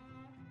time.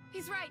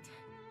 He's right.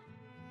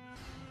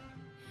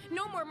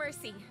 No more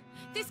mercy.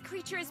 This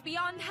creature is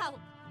beyond help.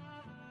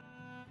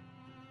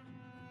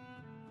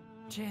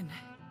 Jin.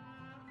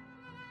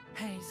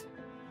 Hayes.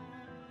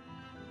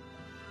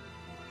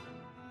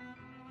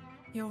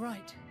 You're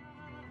right.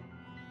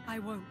 I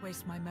won't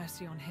waste my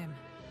mercy on him.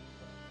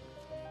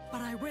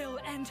 But I will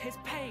end his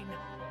pain.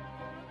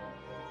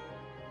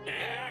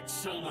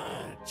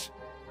 Excellent!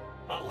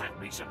 I'll have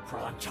me some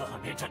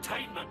prime-time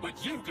entertainment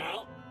with you,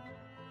 girl.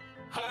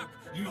 Hope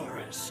you're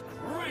a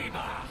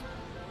screamer,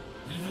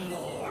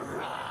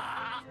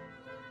 Laura.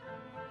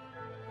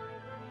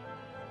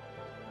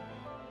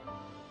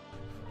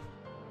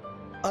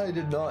 I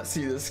did not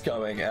see this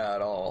coming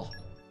at all.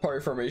 Party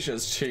formation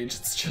has changed,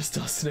 it's just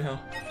us now.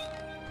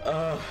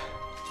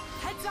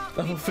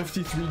 Level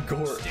 53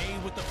 Gort.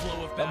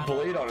 That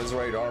blade on his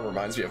right arm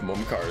reminds me of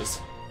Mumkar's,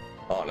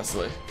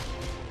 honestly.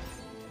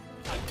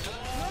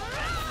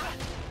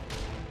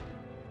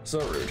 So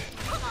rude.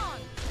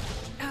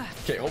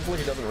 Okay, hopefully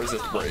he doesn't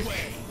resist break.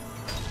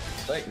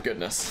 Thank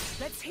goodness.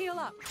 Let's heal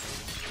up.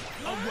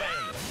 Away.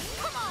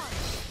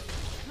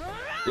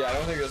 Yeah, I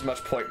don't think there's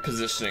much point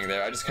positioning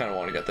there. I just kind of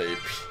want to get the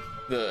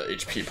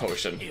HP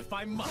potion. If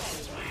I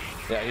must.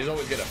 Yeah, he's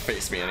always gonna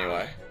face me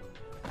anyway,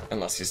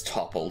 unless he's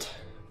toppled.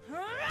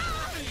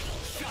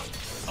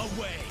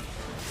 Away.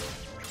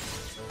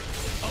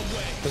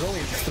 Away. There's only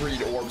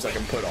 3 orbs I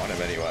can put on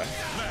him anyway.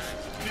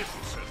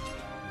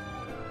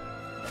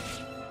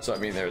 So I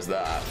mean, there's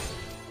that.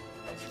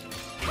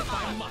 If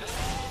I must.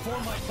 For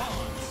my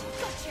bonds.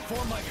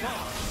 For my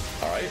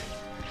bonds. All right.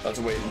 Let's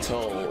wait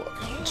until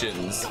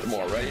Jin's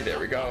more ready. There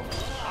we go.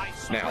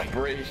 Now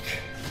break.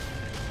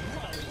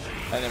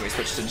 And then we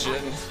switch to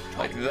Jin,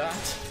 like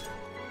that.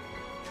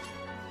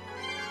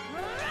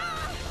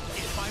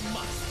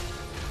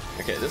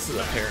 Okay, this is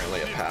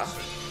apparently a path.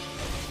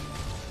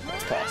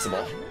 It's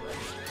possible.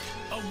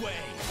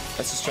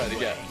 Let's just try to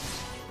get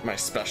my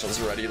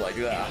specials ready like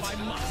that.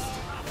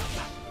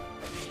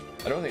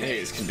 I don't think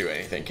Haze can do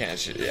anything, can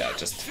she? Yeah,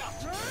 just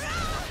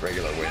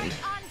regular wind.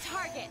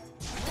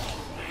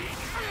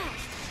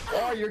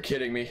 Oh, you're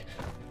kidding me.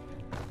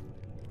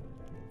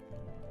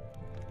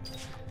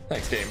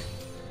 Thanks, game.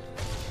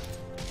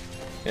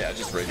 Yeah,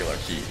 just regular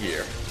heat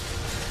here.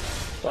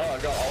 Oh,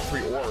 I've got all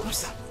 3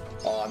 orbs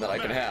on that I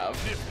can have.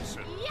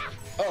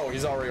 Oh,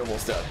 he's already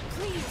almost dead.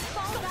 Please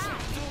fall back.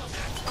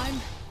 I'm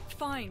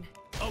fine.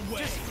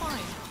 Just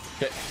fine.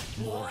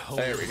 Okay,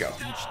 there we go.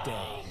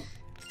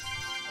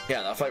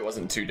 Yeah, that fight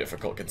wasn't too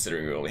difficult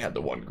considering we only had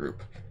the 1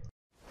 group.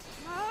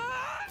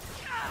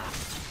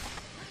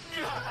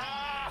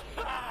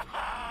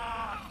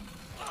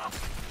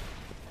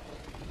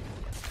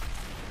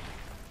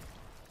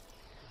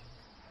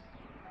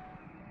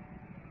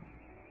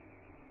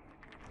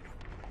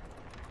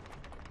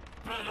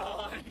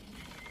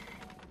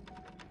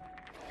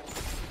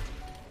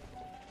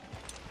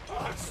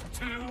 I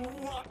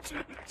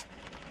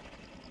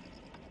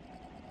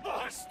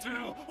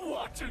still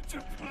wanted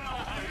to play.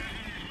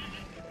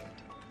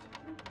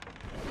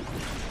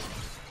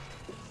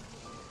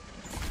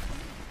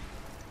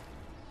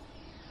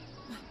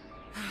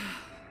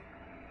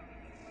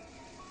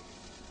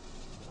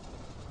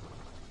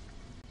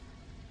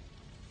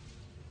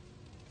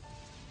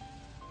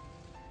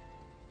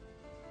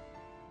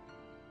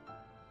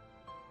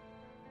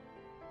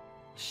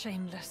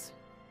 Shameless.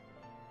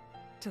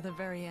 To the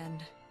very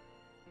end.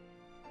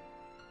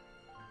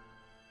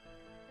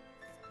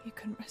 You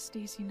can rest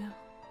easy now,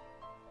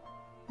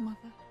 Mother.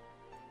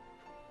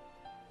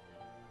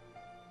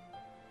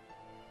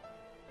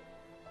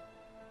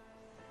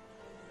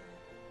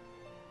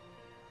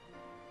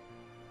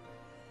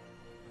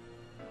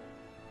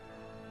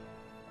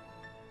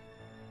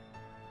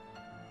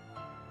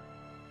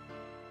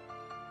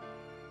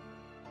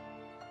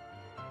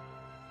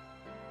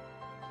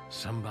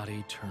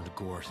 Somebody turned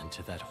Gort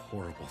into that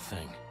horrible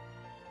thing.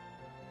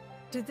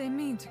 Did they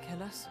mean to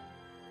kill us?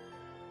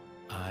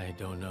 I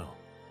don't know.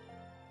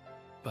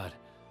 But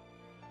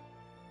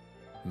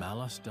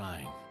Malus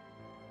dying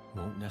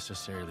won't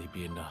necessarily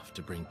be enough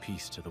to bring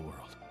peace to the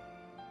world.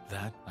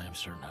 That I am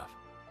certain of.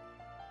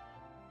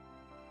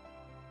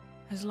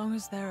 As long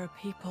as there are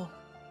people.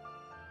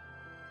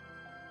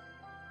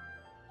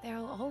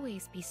 There'll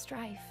always be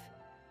strife,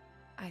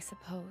 I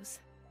suppose.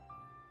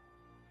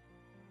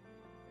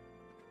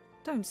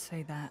 Don't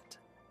say that.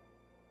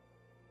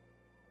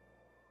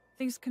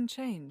 Things can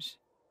change.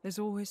 There's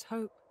always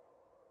hope.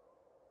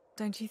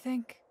 Don't you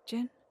think,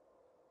 Jin?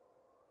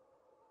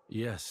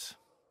 Yes,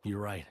 you're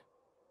right.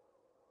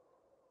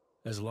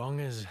 As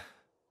long as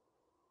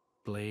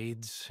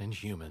blades and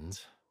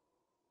humans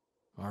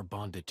are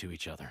bonded to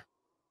each other.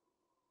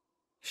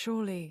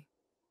 Surely,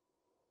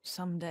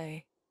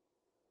 someday.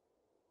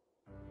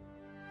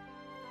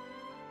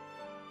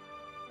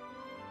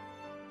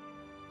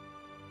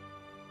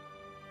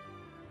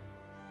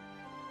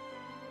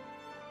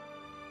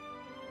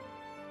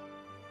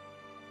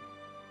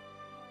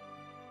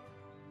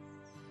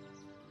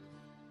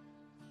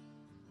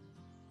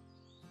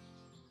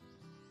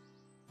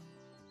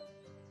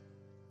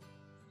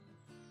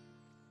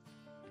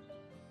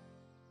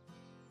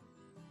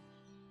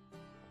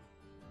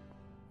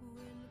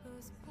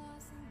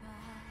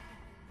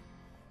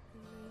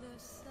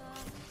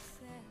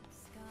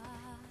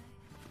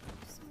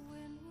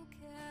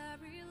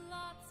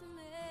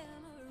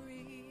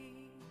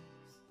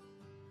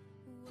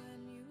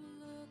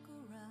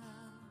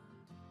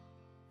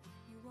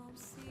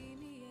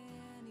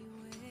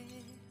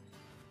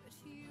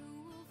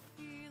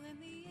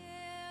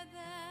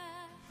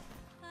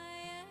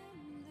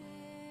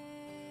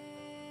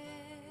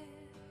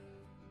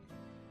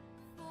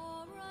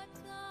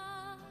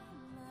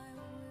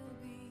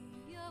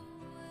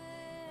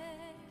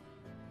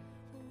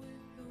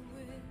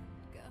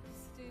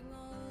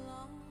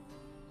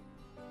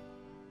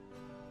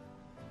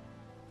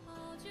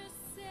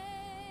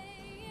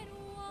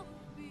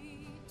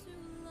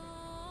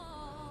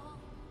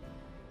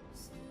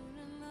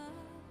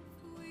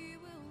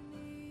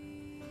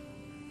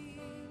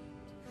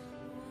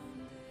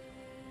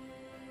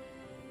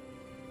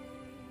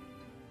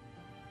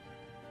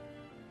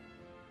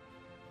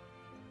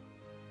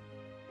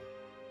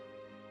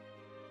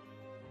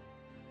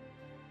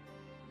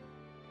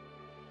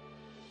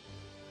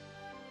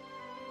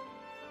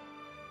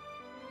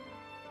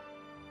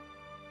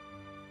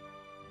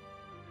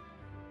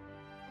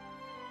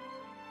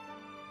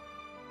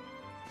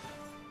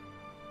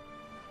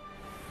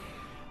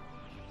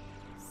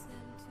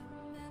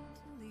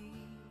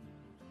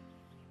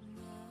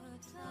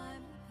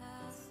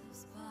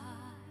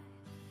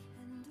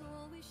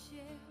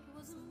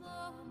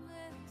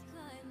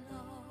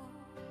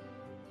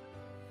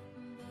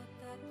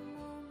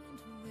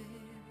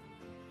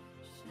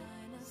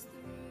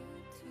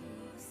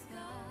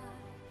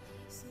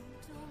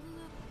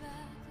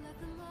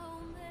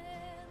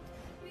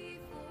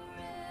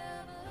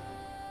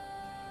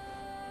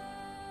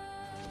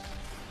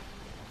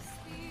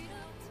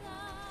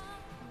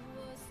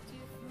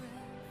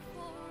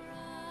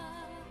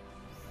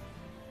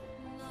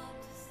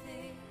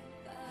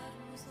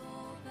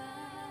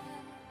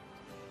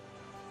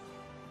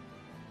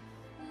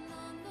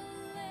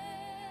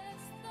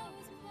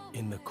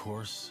 In the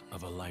course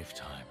of a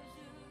lifetime,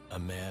 a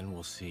man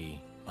will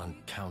see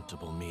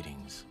uncountable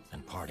meetings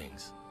and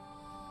partings.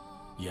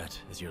 Yet,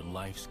 as your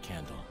life's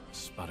candle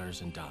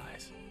sputters and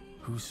dies,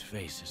 whose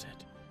face is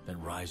it that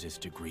rises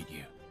to greet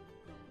you?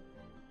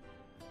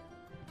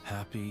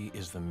 Happy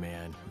is the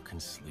man who can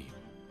sleep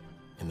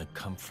in the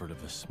comfort of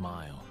the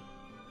smile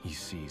he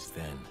sees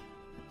then.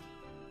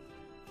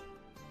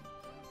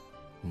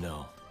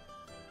 No,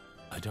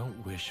 I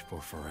don't wish for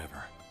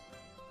forever.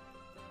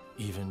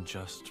 Even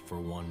just for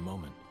one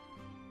moment.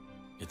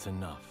 It's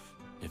enough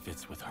if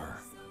it's with her.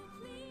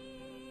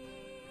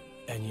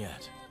 And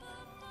yet,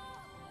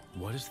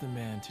 what is the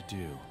man to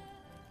do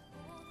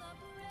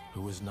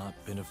who has not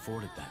been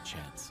afforded that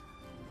chance?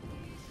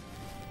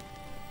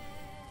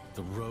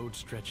 The road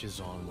stretches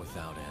on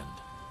without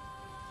end.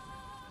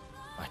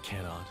 I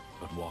cannot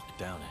but walk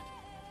down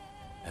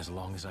it. As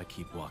long as I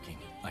keep walking,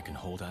 I can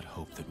hold out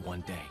hope that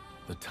one day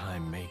the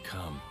time may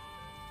come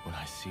when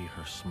I see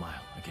her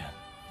smile again.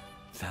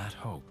 That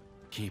hope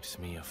keeps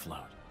me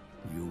afloat.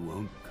 You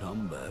won't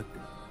come back.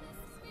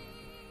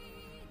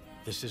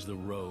 This is the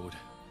road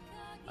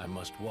I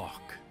must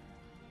walk.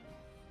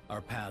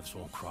 Our paths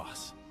won't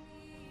cross.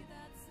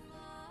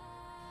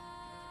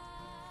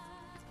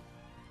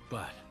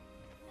 But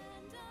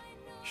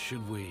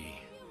should we,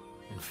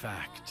 in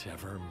fact,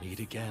 ever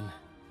meet again,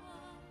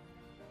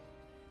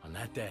 on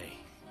that day,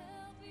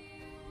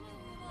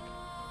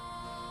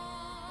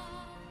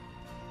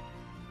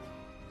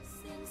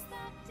 since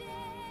that day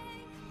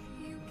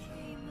you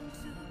came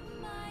into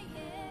my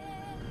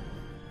head,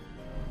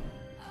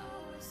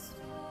 our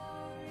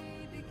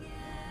story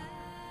began.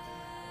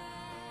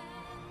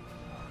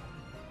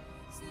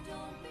 So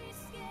don't be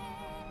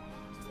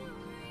scared to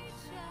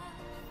reach out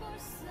for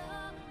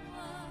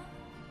someone.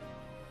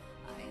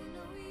 I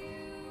know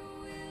you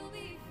will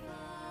be fine.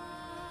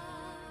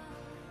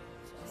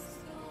 Just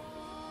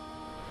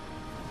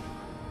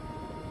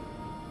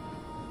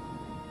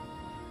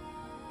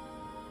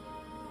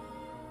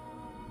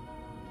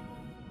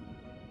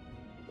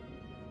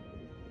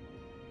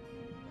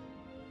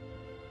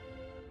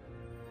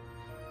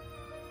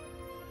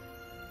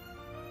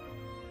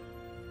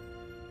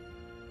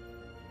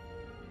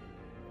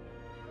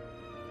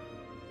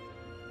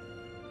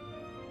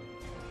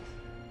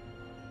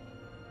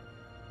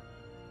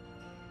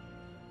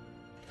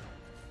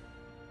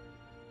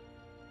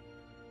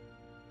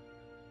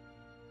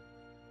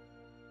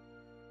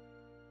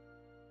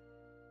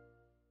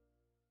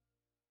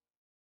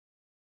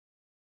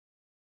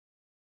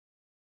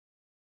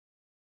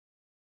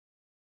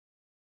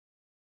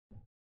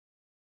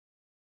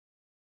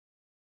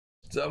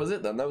So that was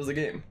it then, that was the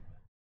game.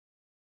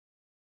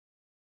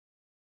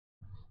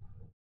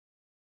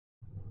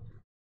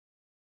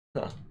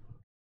 Huh.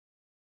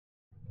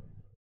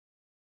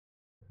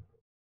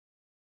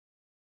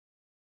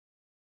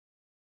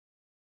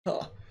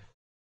 Huh.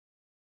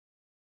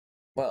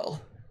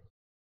 Well,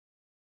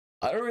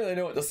 I don't really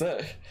know what to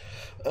say.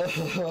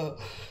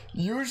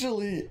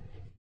 Usually,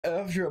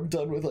 after I'm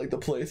done with like the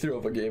playthrough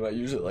of a game, I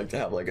usually like to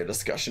have like a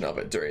discussion of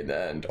it during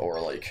the end or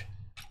like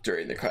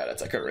during the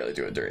credits. I couldn't really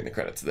do it during the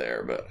credits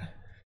there, but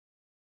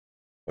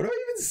what do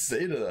I even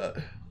say to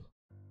that?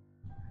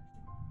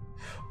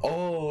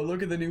 Oh,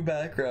 look at the new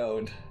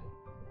background.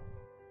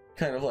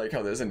 Kind of like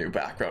how there's a new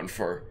background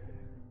for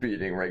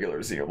beating regular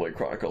Xenoblade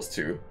Chronicles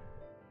 2.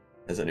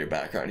 There's a new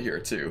background here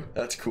too.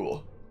 That's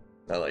cool.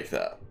 I like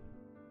that.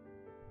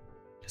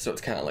 So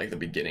it's kind of like the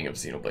beginning of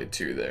Xenoblade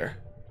 2 there.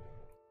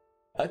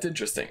 That's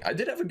interesting. I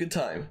did have a good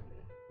time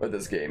with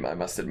this game, I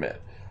must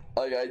admit.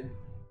 Like, I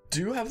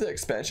do have the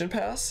expansion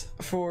pass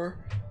for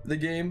the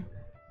game,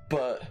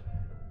 but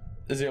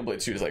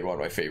Xenoblade 2 is like one of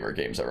my favorite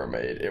games ever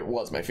made. It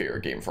was my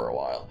favorite game for a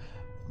while,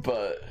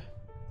 but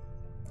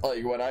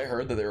like when I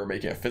heard that they were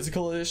making a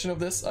physical edition of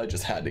this, I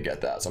just had to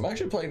get that. So I'm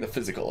actually playing the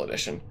physical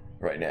edition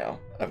right now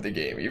of the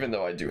game, even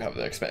though I do have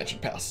the expansion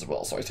pass as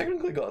well. So I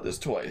technically got this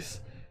twice,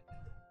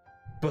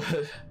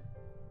 but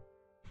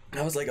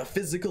I was like, a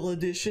physical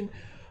edition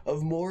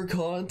of more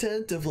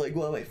content of like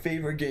one of my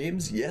favorite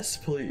games? Yes,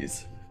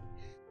 please.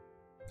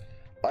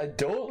 I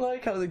don't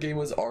like how the game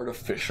was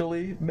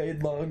artificially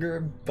made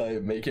longer by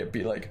making it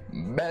be like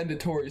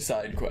mandatory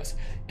side quests.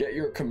 Get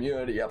your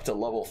community up to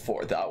level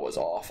 4. That was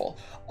awful.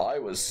 I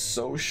was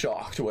so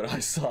shocked when I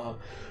saw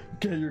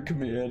get your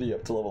community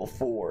up to level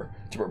 4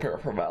 to prepare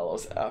for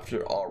Valos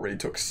after it already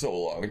took so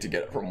long to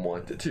get it from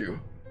 1 to 2.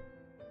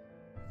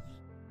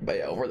 But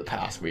yeah, over the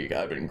past week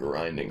I've been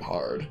grinding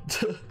hard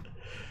to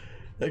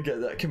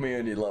get that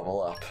community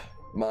level up.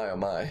 My oh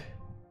my.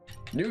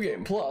 New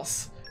Game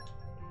Plus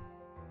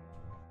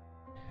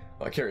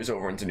carries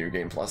over into New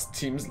Game Plus.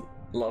 Teams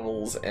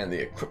levels and the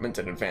equipment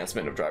and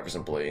advancement of drivers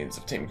and blades,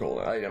 obtain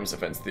golden items,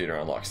 events theater,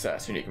 unlock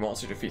stats, unique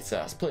monster defeat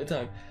stats,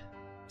 playtime,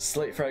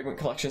 slate fragment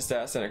collection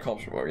stats, and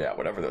accomplishment, or yeah,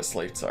 whatever those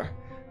slates are.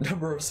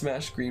 Number of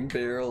smashed green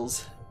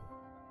barrels.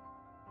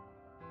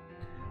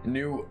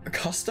 New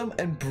custom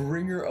and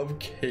bringer of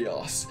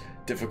chaos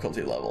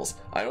difficulty levels.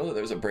 I know that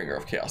there's a bringer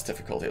of chaos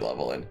difficulty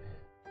level in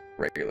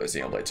regular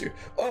Xenoblade 2.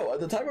 Oh, at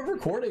the time of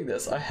recording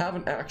this, I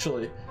haven't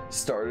actually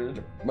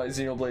started my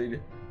Xenoblade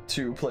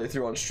 2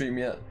 playthrough on stream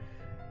yet.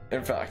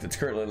 In fact, it's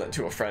currently lent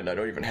to a friend. I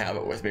don't even have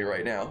it with me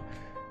right now.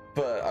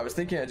 But I was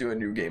thinking I'd do a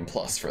New Game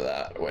Plus for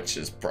that, which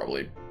is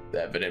probably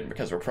evident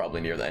because we're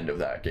probably near the end of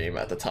that game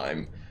at the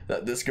time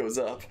that this goes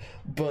up.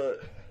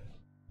 But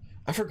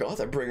I forgot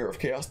that Bringer of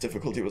Chaos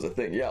difficulty was a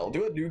thing. Yeah, I'll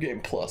do a New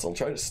Game Plus. I'll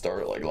try to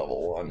start at like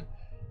level 1,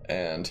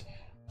 and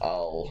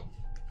I'll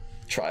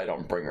try it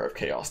on Bringer of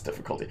Chaos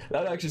difficulty.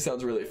 That actually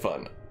sounds really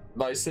fun.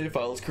 My save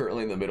file is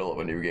currently in the middle of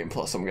a New Game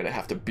Plus, so I'm gonna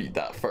have to beat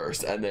that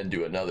first and then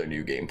do another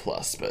New Game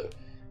Plus, but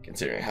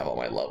considering I have all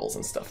my levels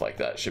and stuff like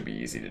that, it should be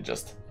easy to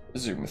just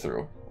zoom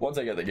through. Once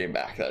I get the game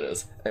back, that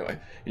is. Anyway,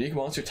 unique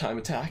monster time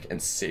attack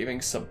and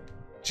saving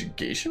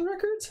subjugation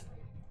records?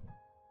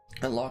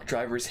 Unlock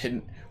drivers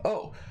hidden...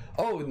 Oh,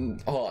 hold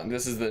on,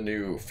 this is the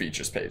new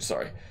features page,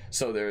 sorry.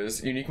 So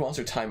there's unique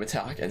monster time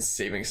attack and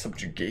saving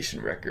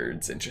subjugation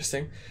records,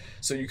 interesting.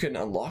 So you can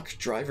unlock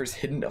drivers'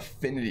 hidden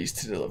affinities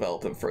to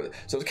develop them further.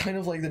 So it's kind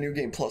of like the New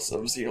Game Plus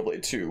of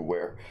Xenoblade 2,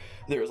 where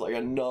there's like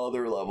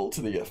another level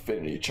to the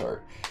affinity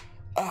chart.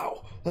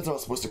 Ow, that's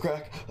not supposed to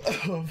crack.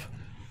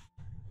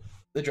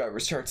 The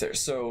driver's charts there.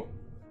 So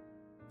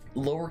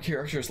lower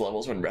characters'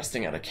 levels when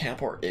resting at a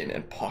camp or inn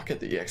and pocket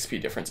the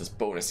EXP difference as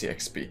bonus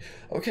EXP.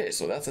 Okay,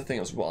 so that's a thing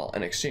as well.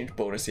 And exchange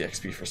bonus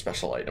EXP for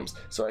special items.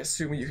 So I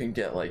assume you can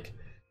get like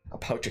a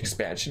pouch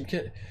expansion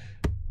kit.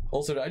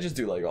 Also, did I just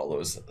do like all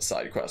those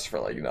side quests for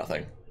like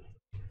nothing?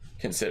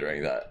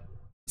 Considering that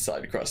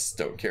side quests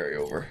don't carry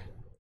over.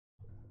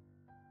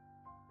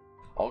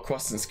 All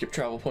quests and skip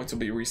travel points will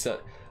be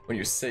reset when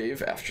you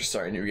save after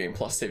starting New Game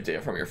Plus. Save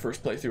data from your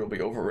first playthrough will be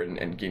overridden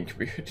and gain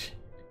community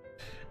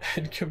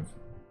and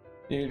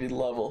community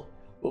level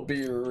will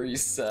be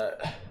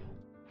reset.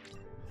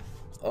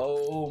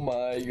 Oh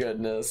my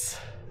goodness.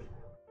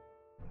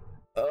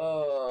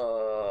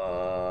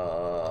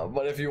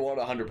 But if you want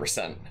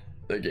 100%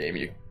 the game,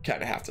 you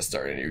kind of have to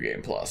start a New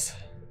Game Plus.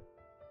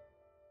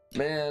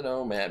 Man,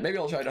 oh man. Maybe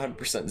I'll try to 100%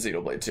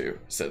 Xenoblade 2,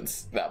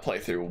 since that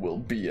playthrough will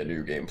be a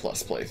New Game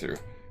Plus playthrough.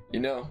 You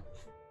know?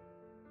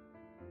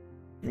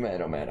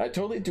 Man, oh man. I'd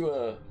totally do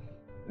a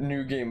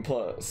New Game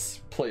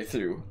Plus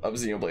playthrough of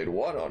Xenoblade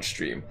 1 on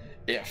stream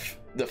if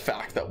the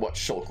fact that what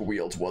Shulk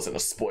wields wasn't a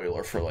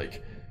spoiler for,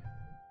 like,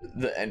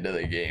 the end of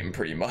the game,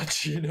 pretty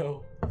much, you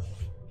know?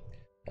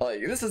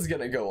 Like, this is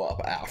gonna go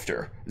up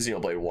after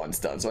Xenoblade 1's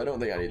done, so I don't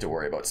think I need to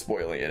worry about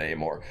spoiling it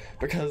anymore,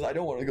 because I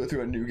don't want to go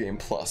through a New Game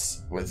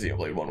Plus with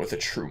Xenoblade 1 with a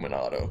true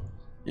Monado.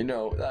 You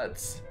know,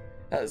 that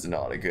is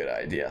not a good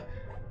idea.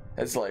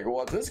 It's like,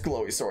 what, this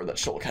glowy sword that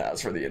Shulk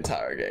has for the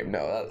entire game?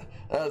 No,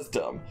 that's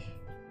dumb.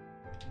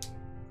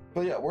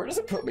 But yeah, where does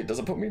it put me? Does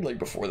it put me, like,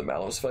 before the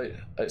Mallows fight?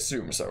 I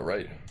assume so,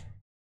 right?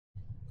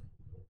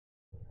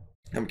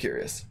 I'm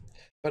curious.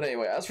 But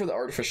anyway, as for the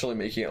artificially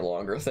making it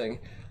longer thing,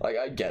 like,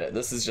 I get it.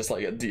 This is just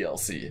like a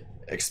DLC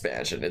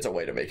expansion. It's a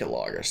way to make it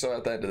longer. So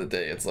at the end of the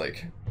day, it's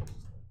like,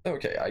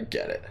 okay, I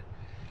get it.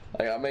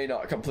 Like, I may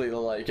not completely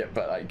like it,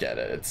 but I get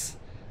it. It's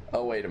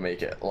a way to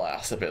make it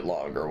last a bit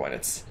longer when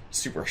it's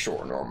super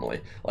short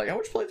normally. Like, how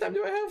much playtime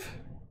do I have?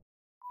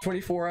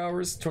 24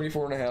 hours?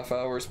 24 and a half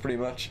hours, pretty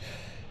much.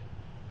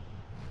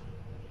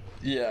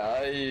 Yeah,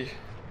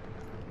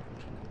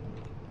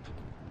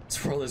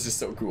 this world is just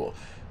so cool.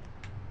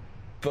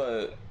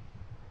 But,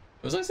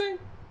 what was I saying?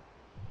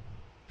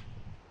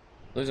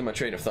 Losing my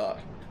train of thought.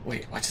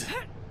 Wait, what's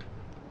that?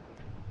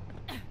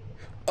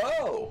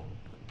 Oh!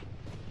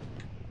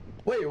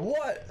 Wait,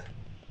 what?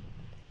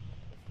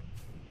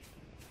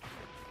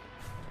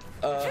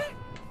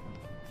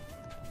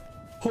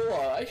 Hold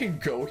on, I can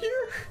go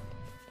here?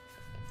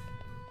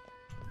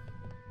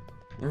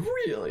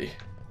 Really?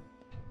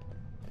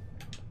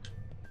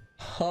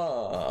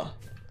 Huh.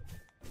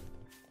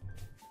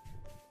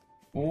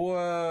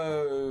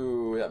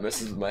 Whoa, that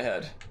messes with my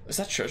head. Is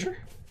that treasure?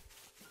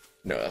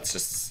 No, that's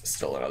just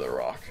still another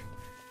rock.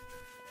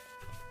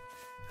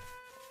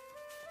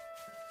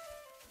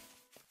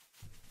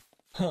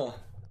 Huh.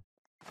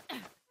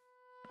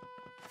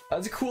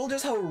 That's cool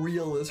just how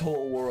real this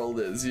whole world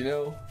is, you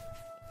know?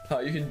 How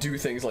you can do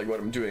things like what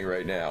I'm doing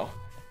right now,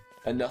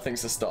 and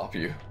nothing's to stop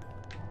you.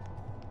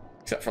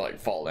 Except for, like,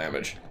 fall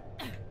damage.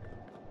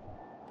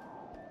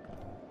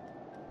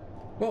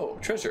 Whoa,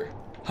 treasure.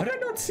 How did I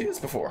not see this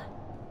before?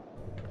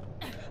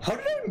 How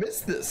did I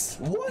miss this?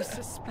 What? The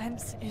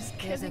suspense is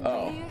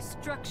getting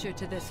structure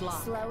to this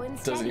lock. Slow and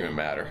steady. Doesn't even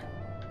matter.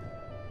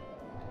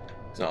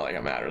 It's not like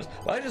it matters.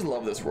 But I just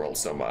love this world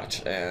so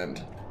much,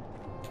 and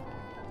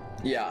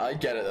yeah, I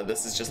get it that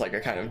this is just like a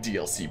kind of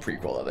DLC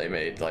prequel that they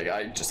made. Like,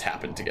 I just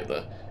happened to get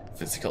the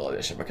physical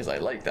edition because I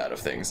like that of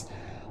things.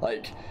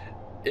 Like,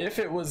 if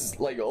it was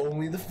like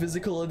only the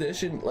physical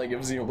edition, like if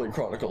Xenoblade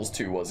Chronicles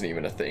 2 wasn't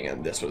even a thing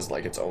and this was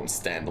like its own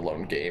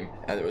standalone game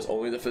and it was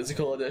only the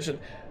physical edition,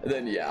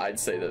 then yeah, I'd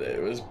say that it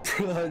was,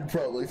 I'd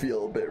probably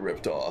feel a bit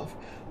ripped off.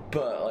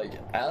 But like,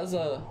 as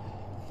a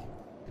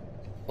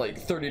like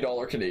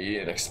 $30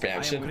 Canadian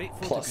expansion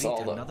plus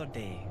all the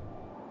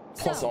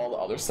plus all the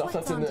other stuff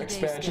that's in the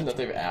expansion that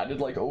they've added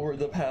like over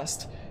the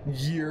past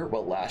year,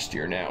 well, last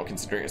year now,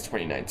 considering it's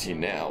 2019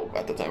 now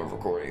at the time of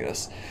recording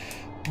this,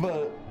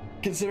 but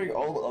considering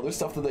all the other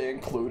stuff that they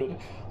included,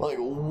 like,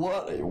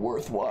 what a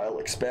worthwhile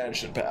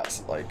expansion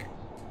pass. Like,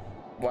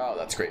 wow,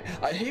 that's great.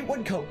 I hate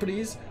when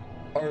companies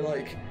are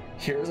like,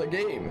 here's a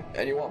game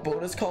and you want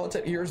bonus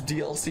content, here's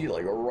DLC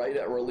like right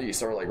at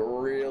release or like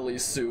really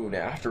soon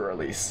after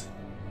release.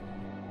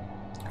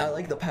 I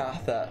like the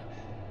path that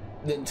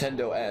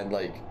Nintendo and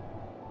like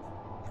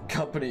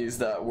companies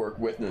that work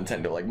with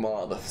Nintendo, like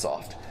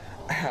Microsoft,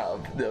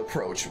 have the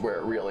approach where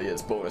it really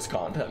is bonus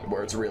content,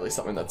 where it's really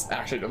something that's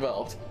actually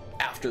developed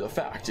after the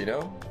fact, you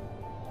know?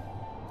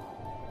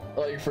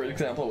 Like, for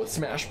example, with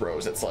Smash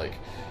Bros, it's like,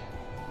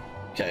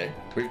 okay,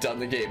 we've done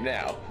the game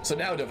now, so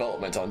now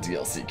development on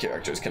DLC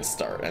characters can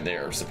start, and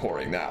they're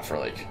supporting that for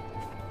like,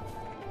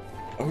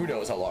 who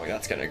knows how long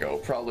that's gonna go,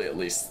 probably at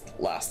least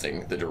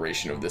lasting the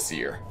duration of this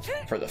year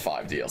for the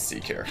 5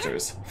 DLC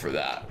characters for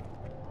that.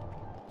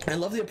 I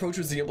love the approach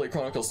with Xenoblade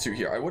Chronicles 2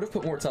 here. I would have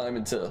put more time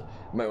into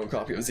my own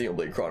copy of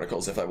Xenoblade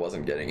Chronicles if I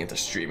wasn't getting into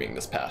streaming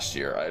this past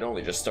year. I had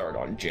only just started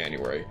on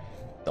January,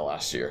 the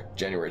last year,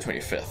 January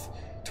 25th,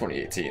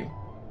 2018.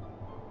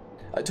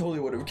 I totally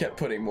would have kept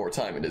putting more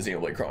time into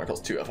Xenoblade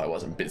Chronicles 2 if I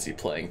wasn't busy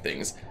playing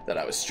things that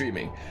I was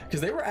streaming,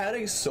 because they were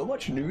adding so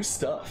much new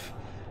stuff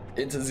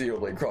into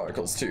Xenoblade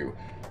Chronicles 2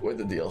 with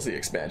the DLC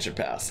expansion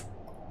pass.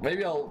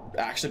 Maybe I'll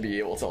actually be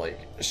able to like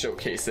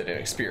showcase it and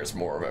experience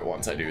more of it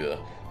once I do the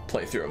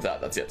playthrough of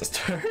that's yet to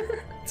start.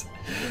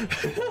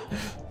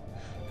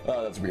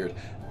 Oh, that's weird.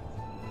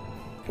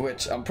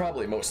 Which I'm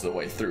probably most of the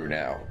way through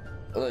now.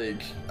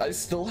 Like, I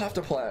still have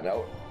to plan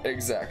out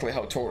exactly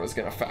how Torna is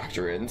gonna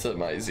factor into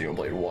my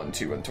Xenoblade 1,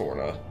 2, and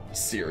Torna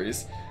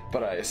series,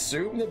 but I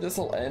assume that this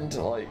will end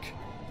like,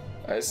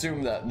 I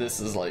assume that this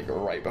is like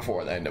right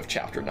before the end of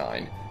chapter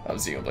 9 of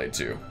Xenoblade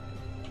 2.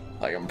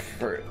 Like, I'm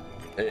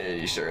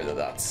pretty sure that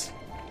that's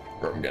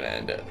where I'm gonna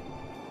end it.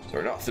 So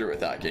we're not through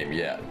with that game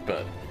yet,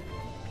 but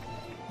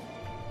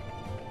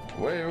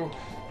whoa.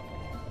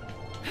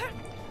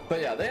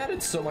 But yeah, they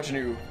added so much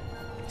new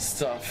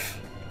stuff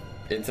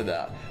into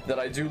that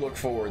I do look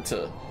forward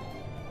to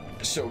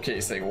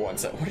showcasing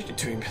once. What are you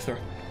doing, Mithra?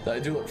 That I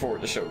do look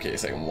forward to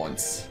showcasing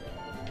once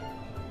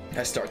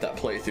I start that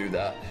playthrough.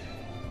 That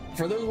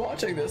for those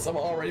watching this, I'm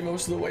already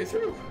most of the way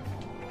through.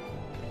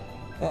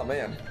 Oh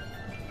man,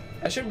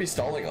 I shouldn't be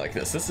stalling like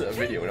this. This is a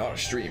video, not a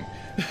stream.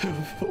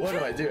 What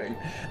am I doing?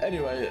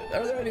 Anyway,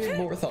 are there any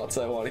more thoughts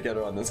I want to get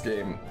on this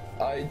game?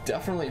 I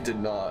definitely did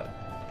not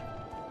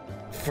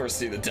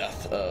foresee the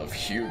death of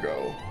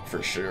Hugo,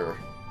 for sure.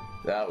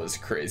 That was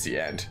crazy,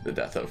 and the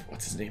death of,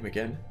 what's his name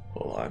again?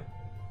 Hold on.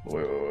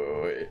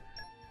 Wait.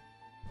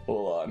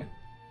 Hold on.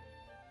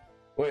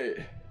 Wait.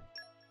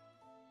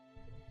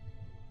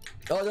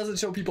 Oh, it doesn't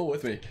show people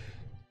with me.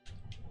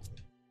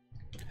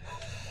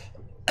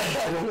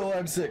 I don't know why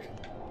I'm sick.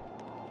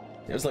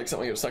 It was like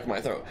something that was stuck in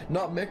my throat.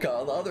 Not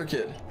Mechon, the other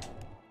kid.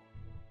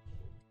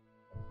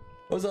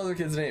 What's the other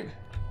kid's name?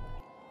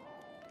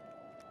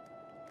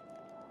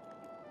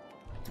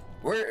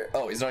 Where?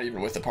 Oh, he's not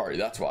even with the party.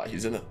 That's why.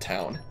 He's in the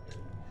town.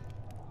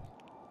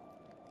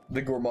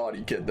 The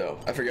Gormati kid, though.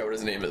 I forget what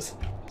his name is.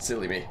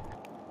 Silly me.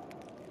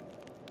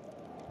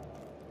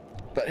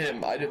 But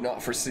him, I did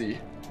not foresee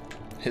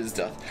his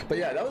death. But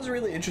yeah, that was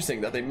really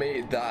interesting that they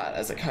made that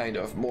as a kind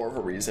of more of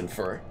a reason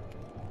for...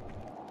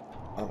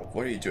 Oh,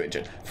 what are you doing,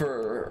 Jen?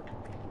 For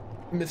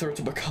Mithra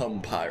to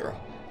become Pyra,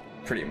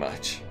 pretty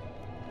much.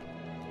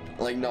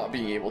 Like, not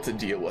being able to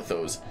deal with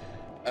those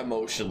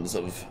emotions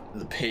of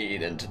the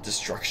pain and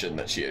destruction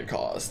that she had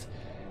caused,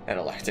 and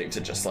electing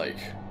to just, like,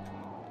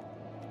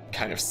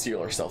 kind of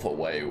seal herself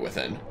away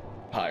within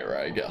Pyra,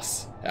 I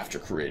guess, after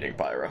creating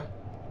Pyra.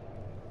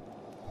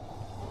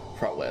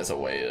 Probably as a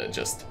way to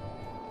just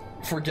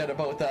forget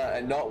about that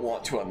and not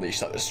want to unleash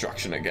that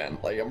destruction again.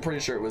 Like, I'm pretty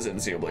sure it was in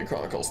Xenoblade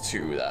Chronicles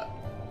 2 that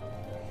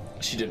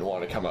she didn't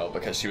want to come out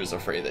because she was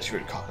afraid that she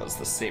would cause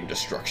the same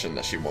destruction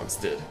that she once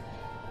did,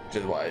 which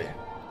is why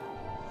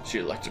she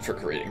elected for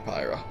creating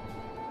Pyra.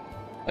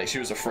 Like, she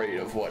was afraid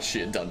of what she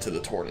had done to the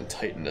Torna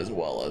Titan as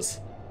well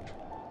as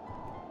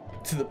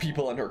to the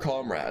people and her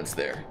comrades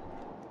there,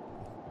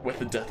 with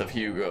the death of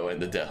Hugo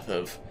and the death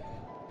of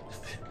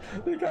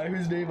the guy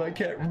whose name I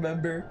can't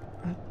remember.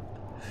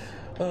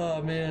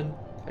 Oh man,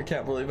 I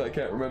can't believe I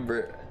can't remember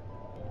it.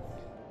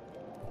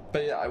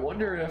 But yeah, I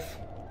wonder if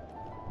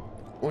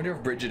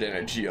Brighid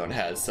and Mechon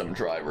had some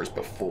drivers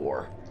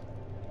before,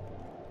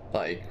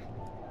 like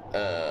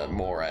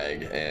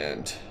Morag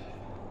and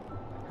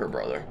her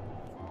brother,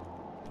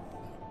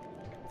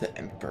 the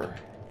Emperor.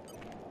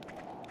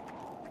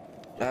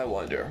 I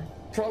wonder.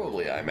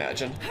 Probably, I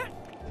imagine.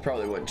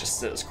 Probably wouldn't just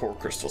sit as core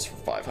crystals for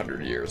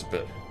 500 years,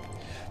 but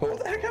what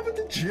the heck happened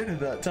to Jin at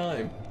that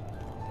time?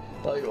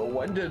 Like,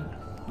 when did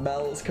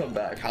Malus come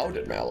back? How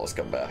did Malus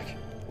come back?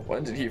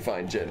 When did he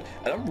find Jin?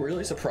 And I'm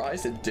really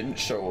surprised it didn't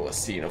show a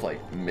scene of,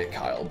 like,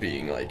 Mikhail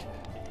being, like,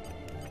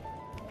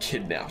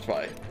 kidnapped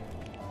by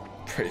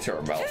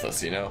Praetor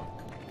Malthus, you know?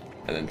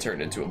 And then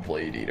turned into a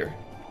Blade Eater.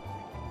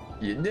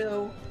 You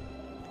know,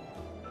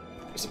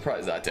 I'm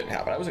surprised that didn't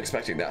happen. I was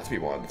expecting that to be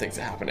one of the things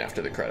that happened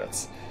after the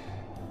credits.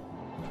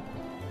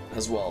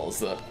 As well as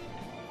the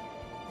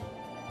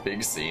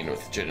big scene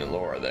with Jin and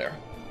Laura there.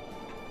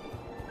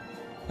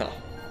 Huh.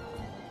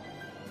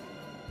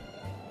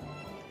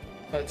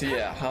 But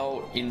yeah,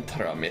 how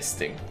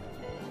interesting.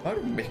 How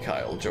did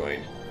Mikhail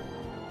join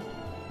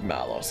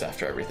Malos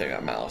after everything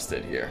that Malos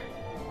did here?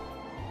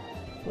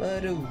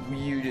 What a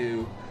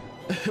weirdo.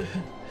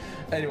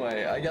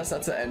 Anyway, I guess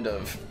that's the end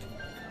of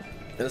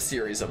the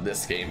series of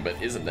this game, but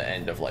isn't the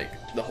end of like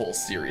the whole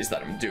series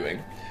that I'm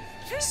doing.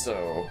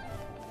 So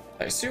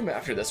I assume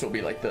after this will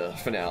be like the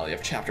finale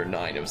of chapter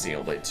 9 of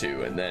Xenoblade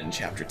 2, and then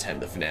chapter 10,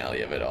 the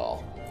finale of it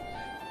all.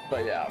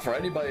 But yeah, for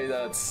anybody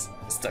that's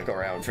stuck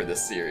around for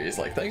this series,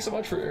 like, thanks so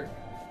much for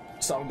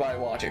stopping by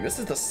and watching. This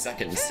is the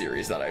second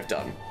series that I've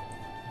done.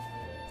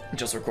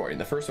 Just recording.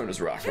 The first one was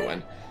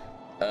Rakuen.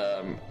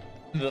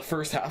 The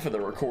first half of the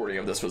recording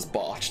of this was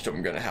botched.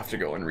 I'm gonna have to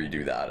go and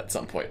redo that at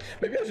some point.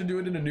 Maybe I should do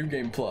it in a New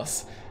Game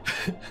Plus.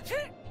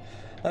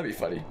 That'd be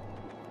funny.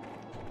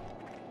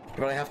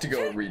 But I have to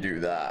go and redo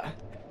that.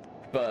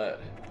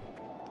 But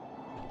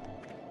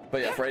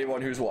yeah, for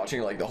anyone who's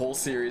watching like the whole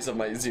series of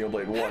my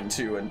Xenoblade 1,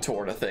 2, and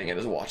Torna thing and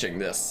is watching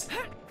this,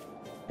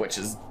 which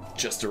is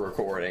just a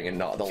recording and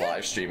not the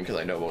live stream, because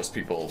I know most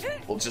people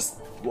will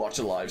just watch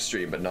a live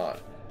stream but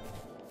not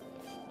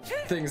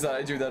things that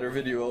I do that are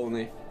video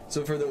only.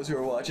 So for those who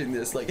are watching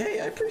this, like, hey,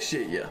 I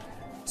appreciate you.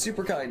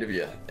 Super kind of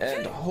you.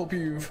 And hope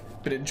you've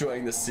been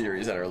enjoying this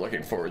series and are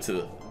looking forward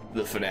to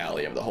the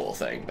finale of the whole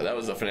thing. But that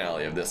was the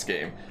finale of this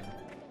game.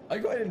 I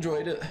quite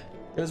enjoyed it.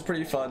 It was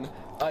pretty fun.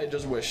 I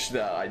just wish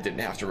that I didn't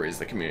have to raise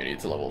the community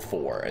to level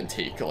 4 and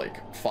take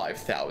like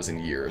 5,000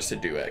 years to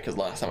do it, because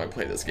last time I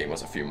played this game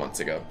was a few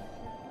months ago.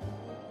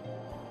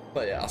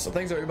 But yeah, so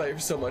thanks everybody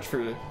so much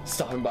for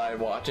stopping by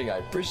and watching. I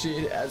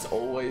appreciate it as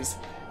always.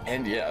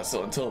 And yeah,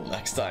 so until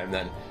next time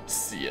then,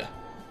 see ya.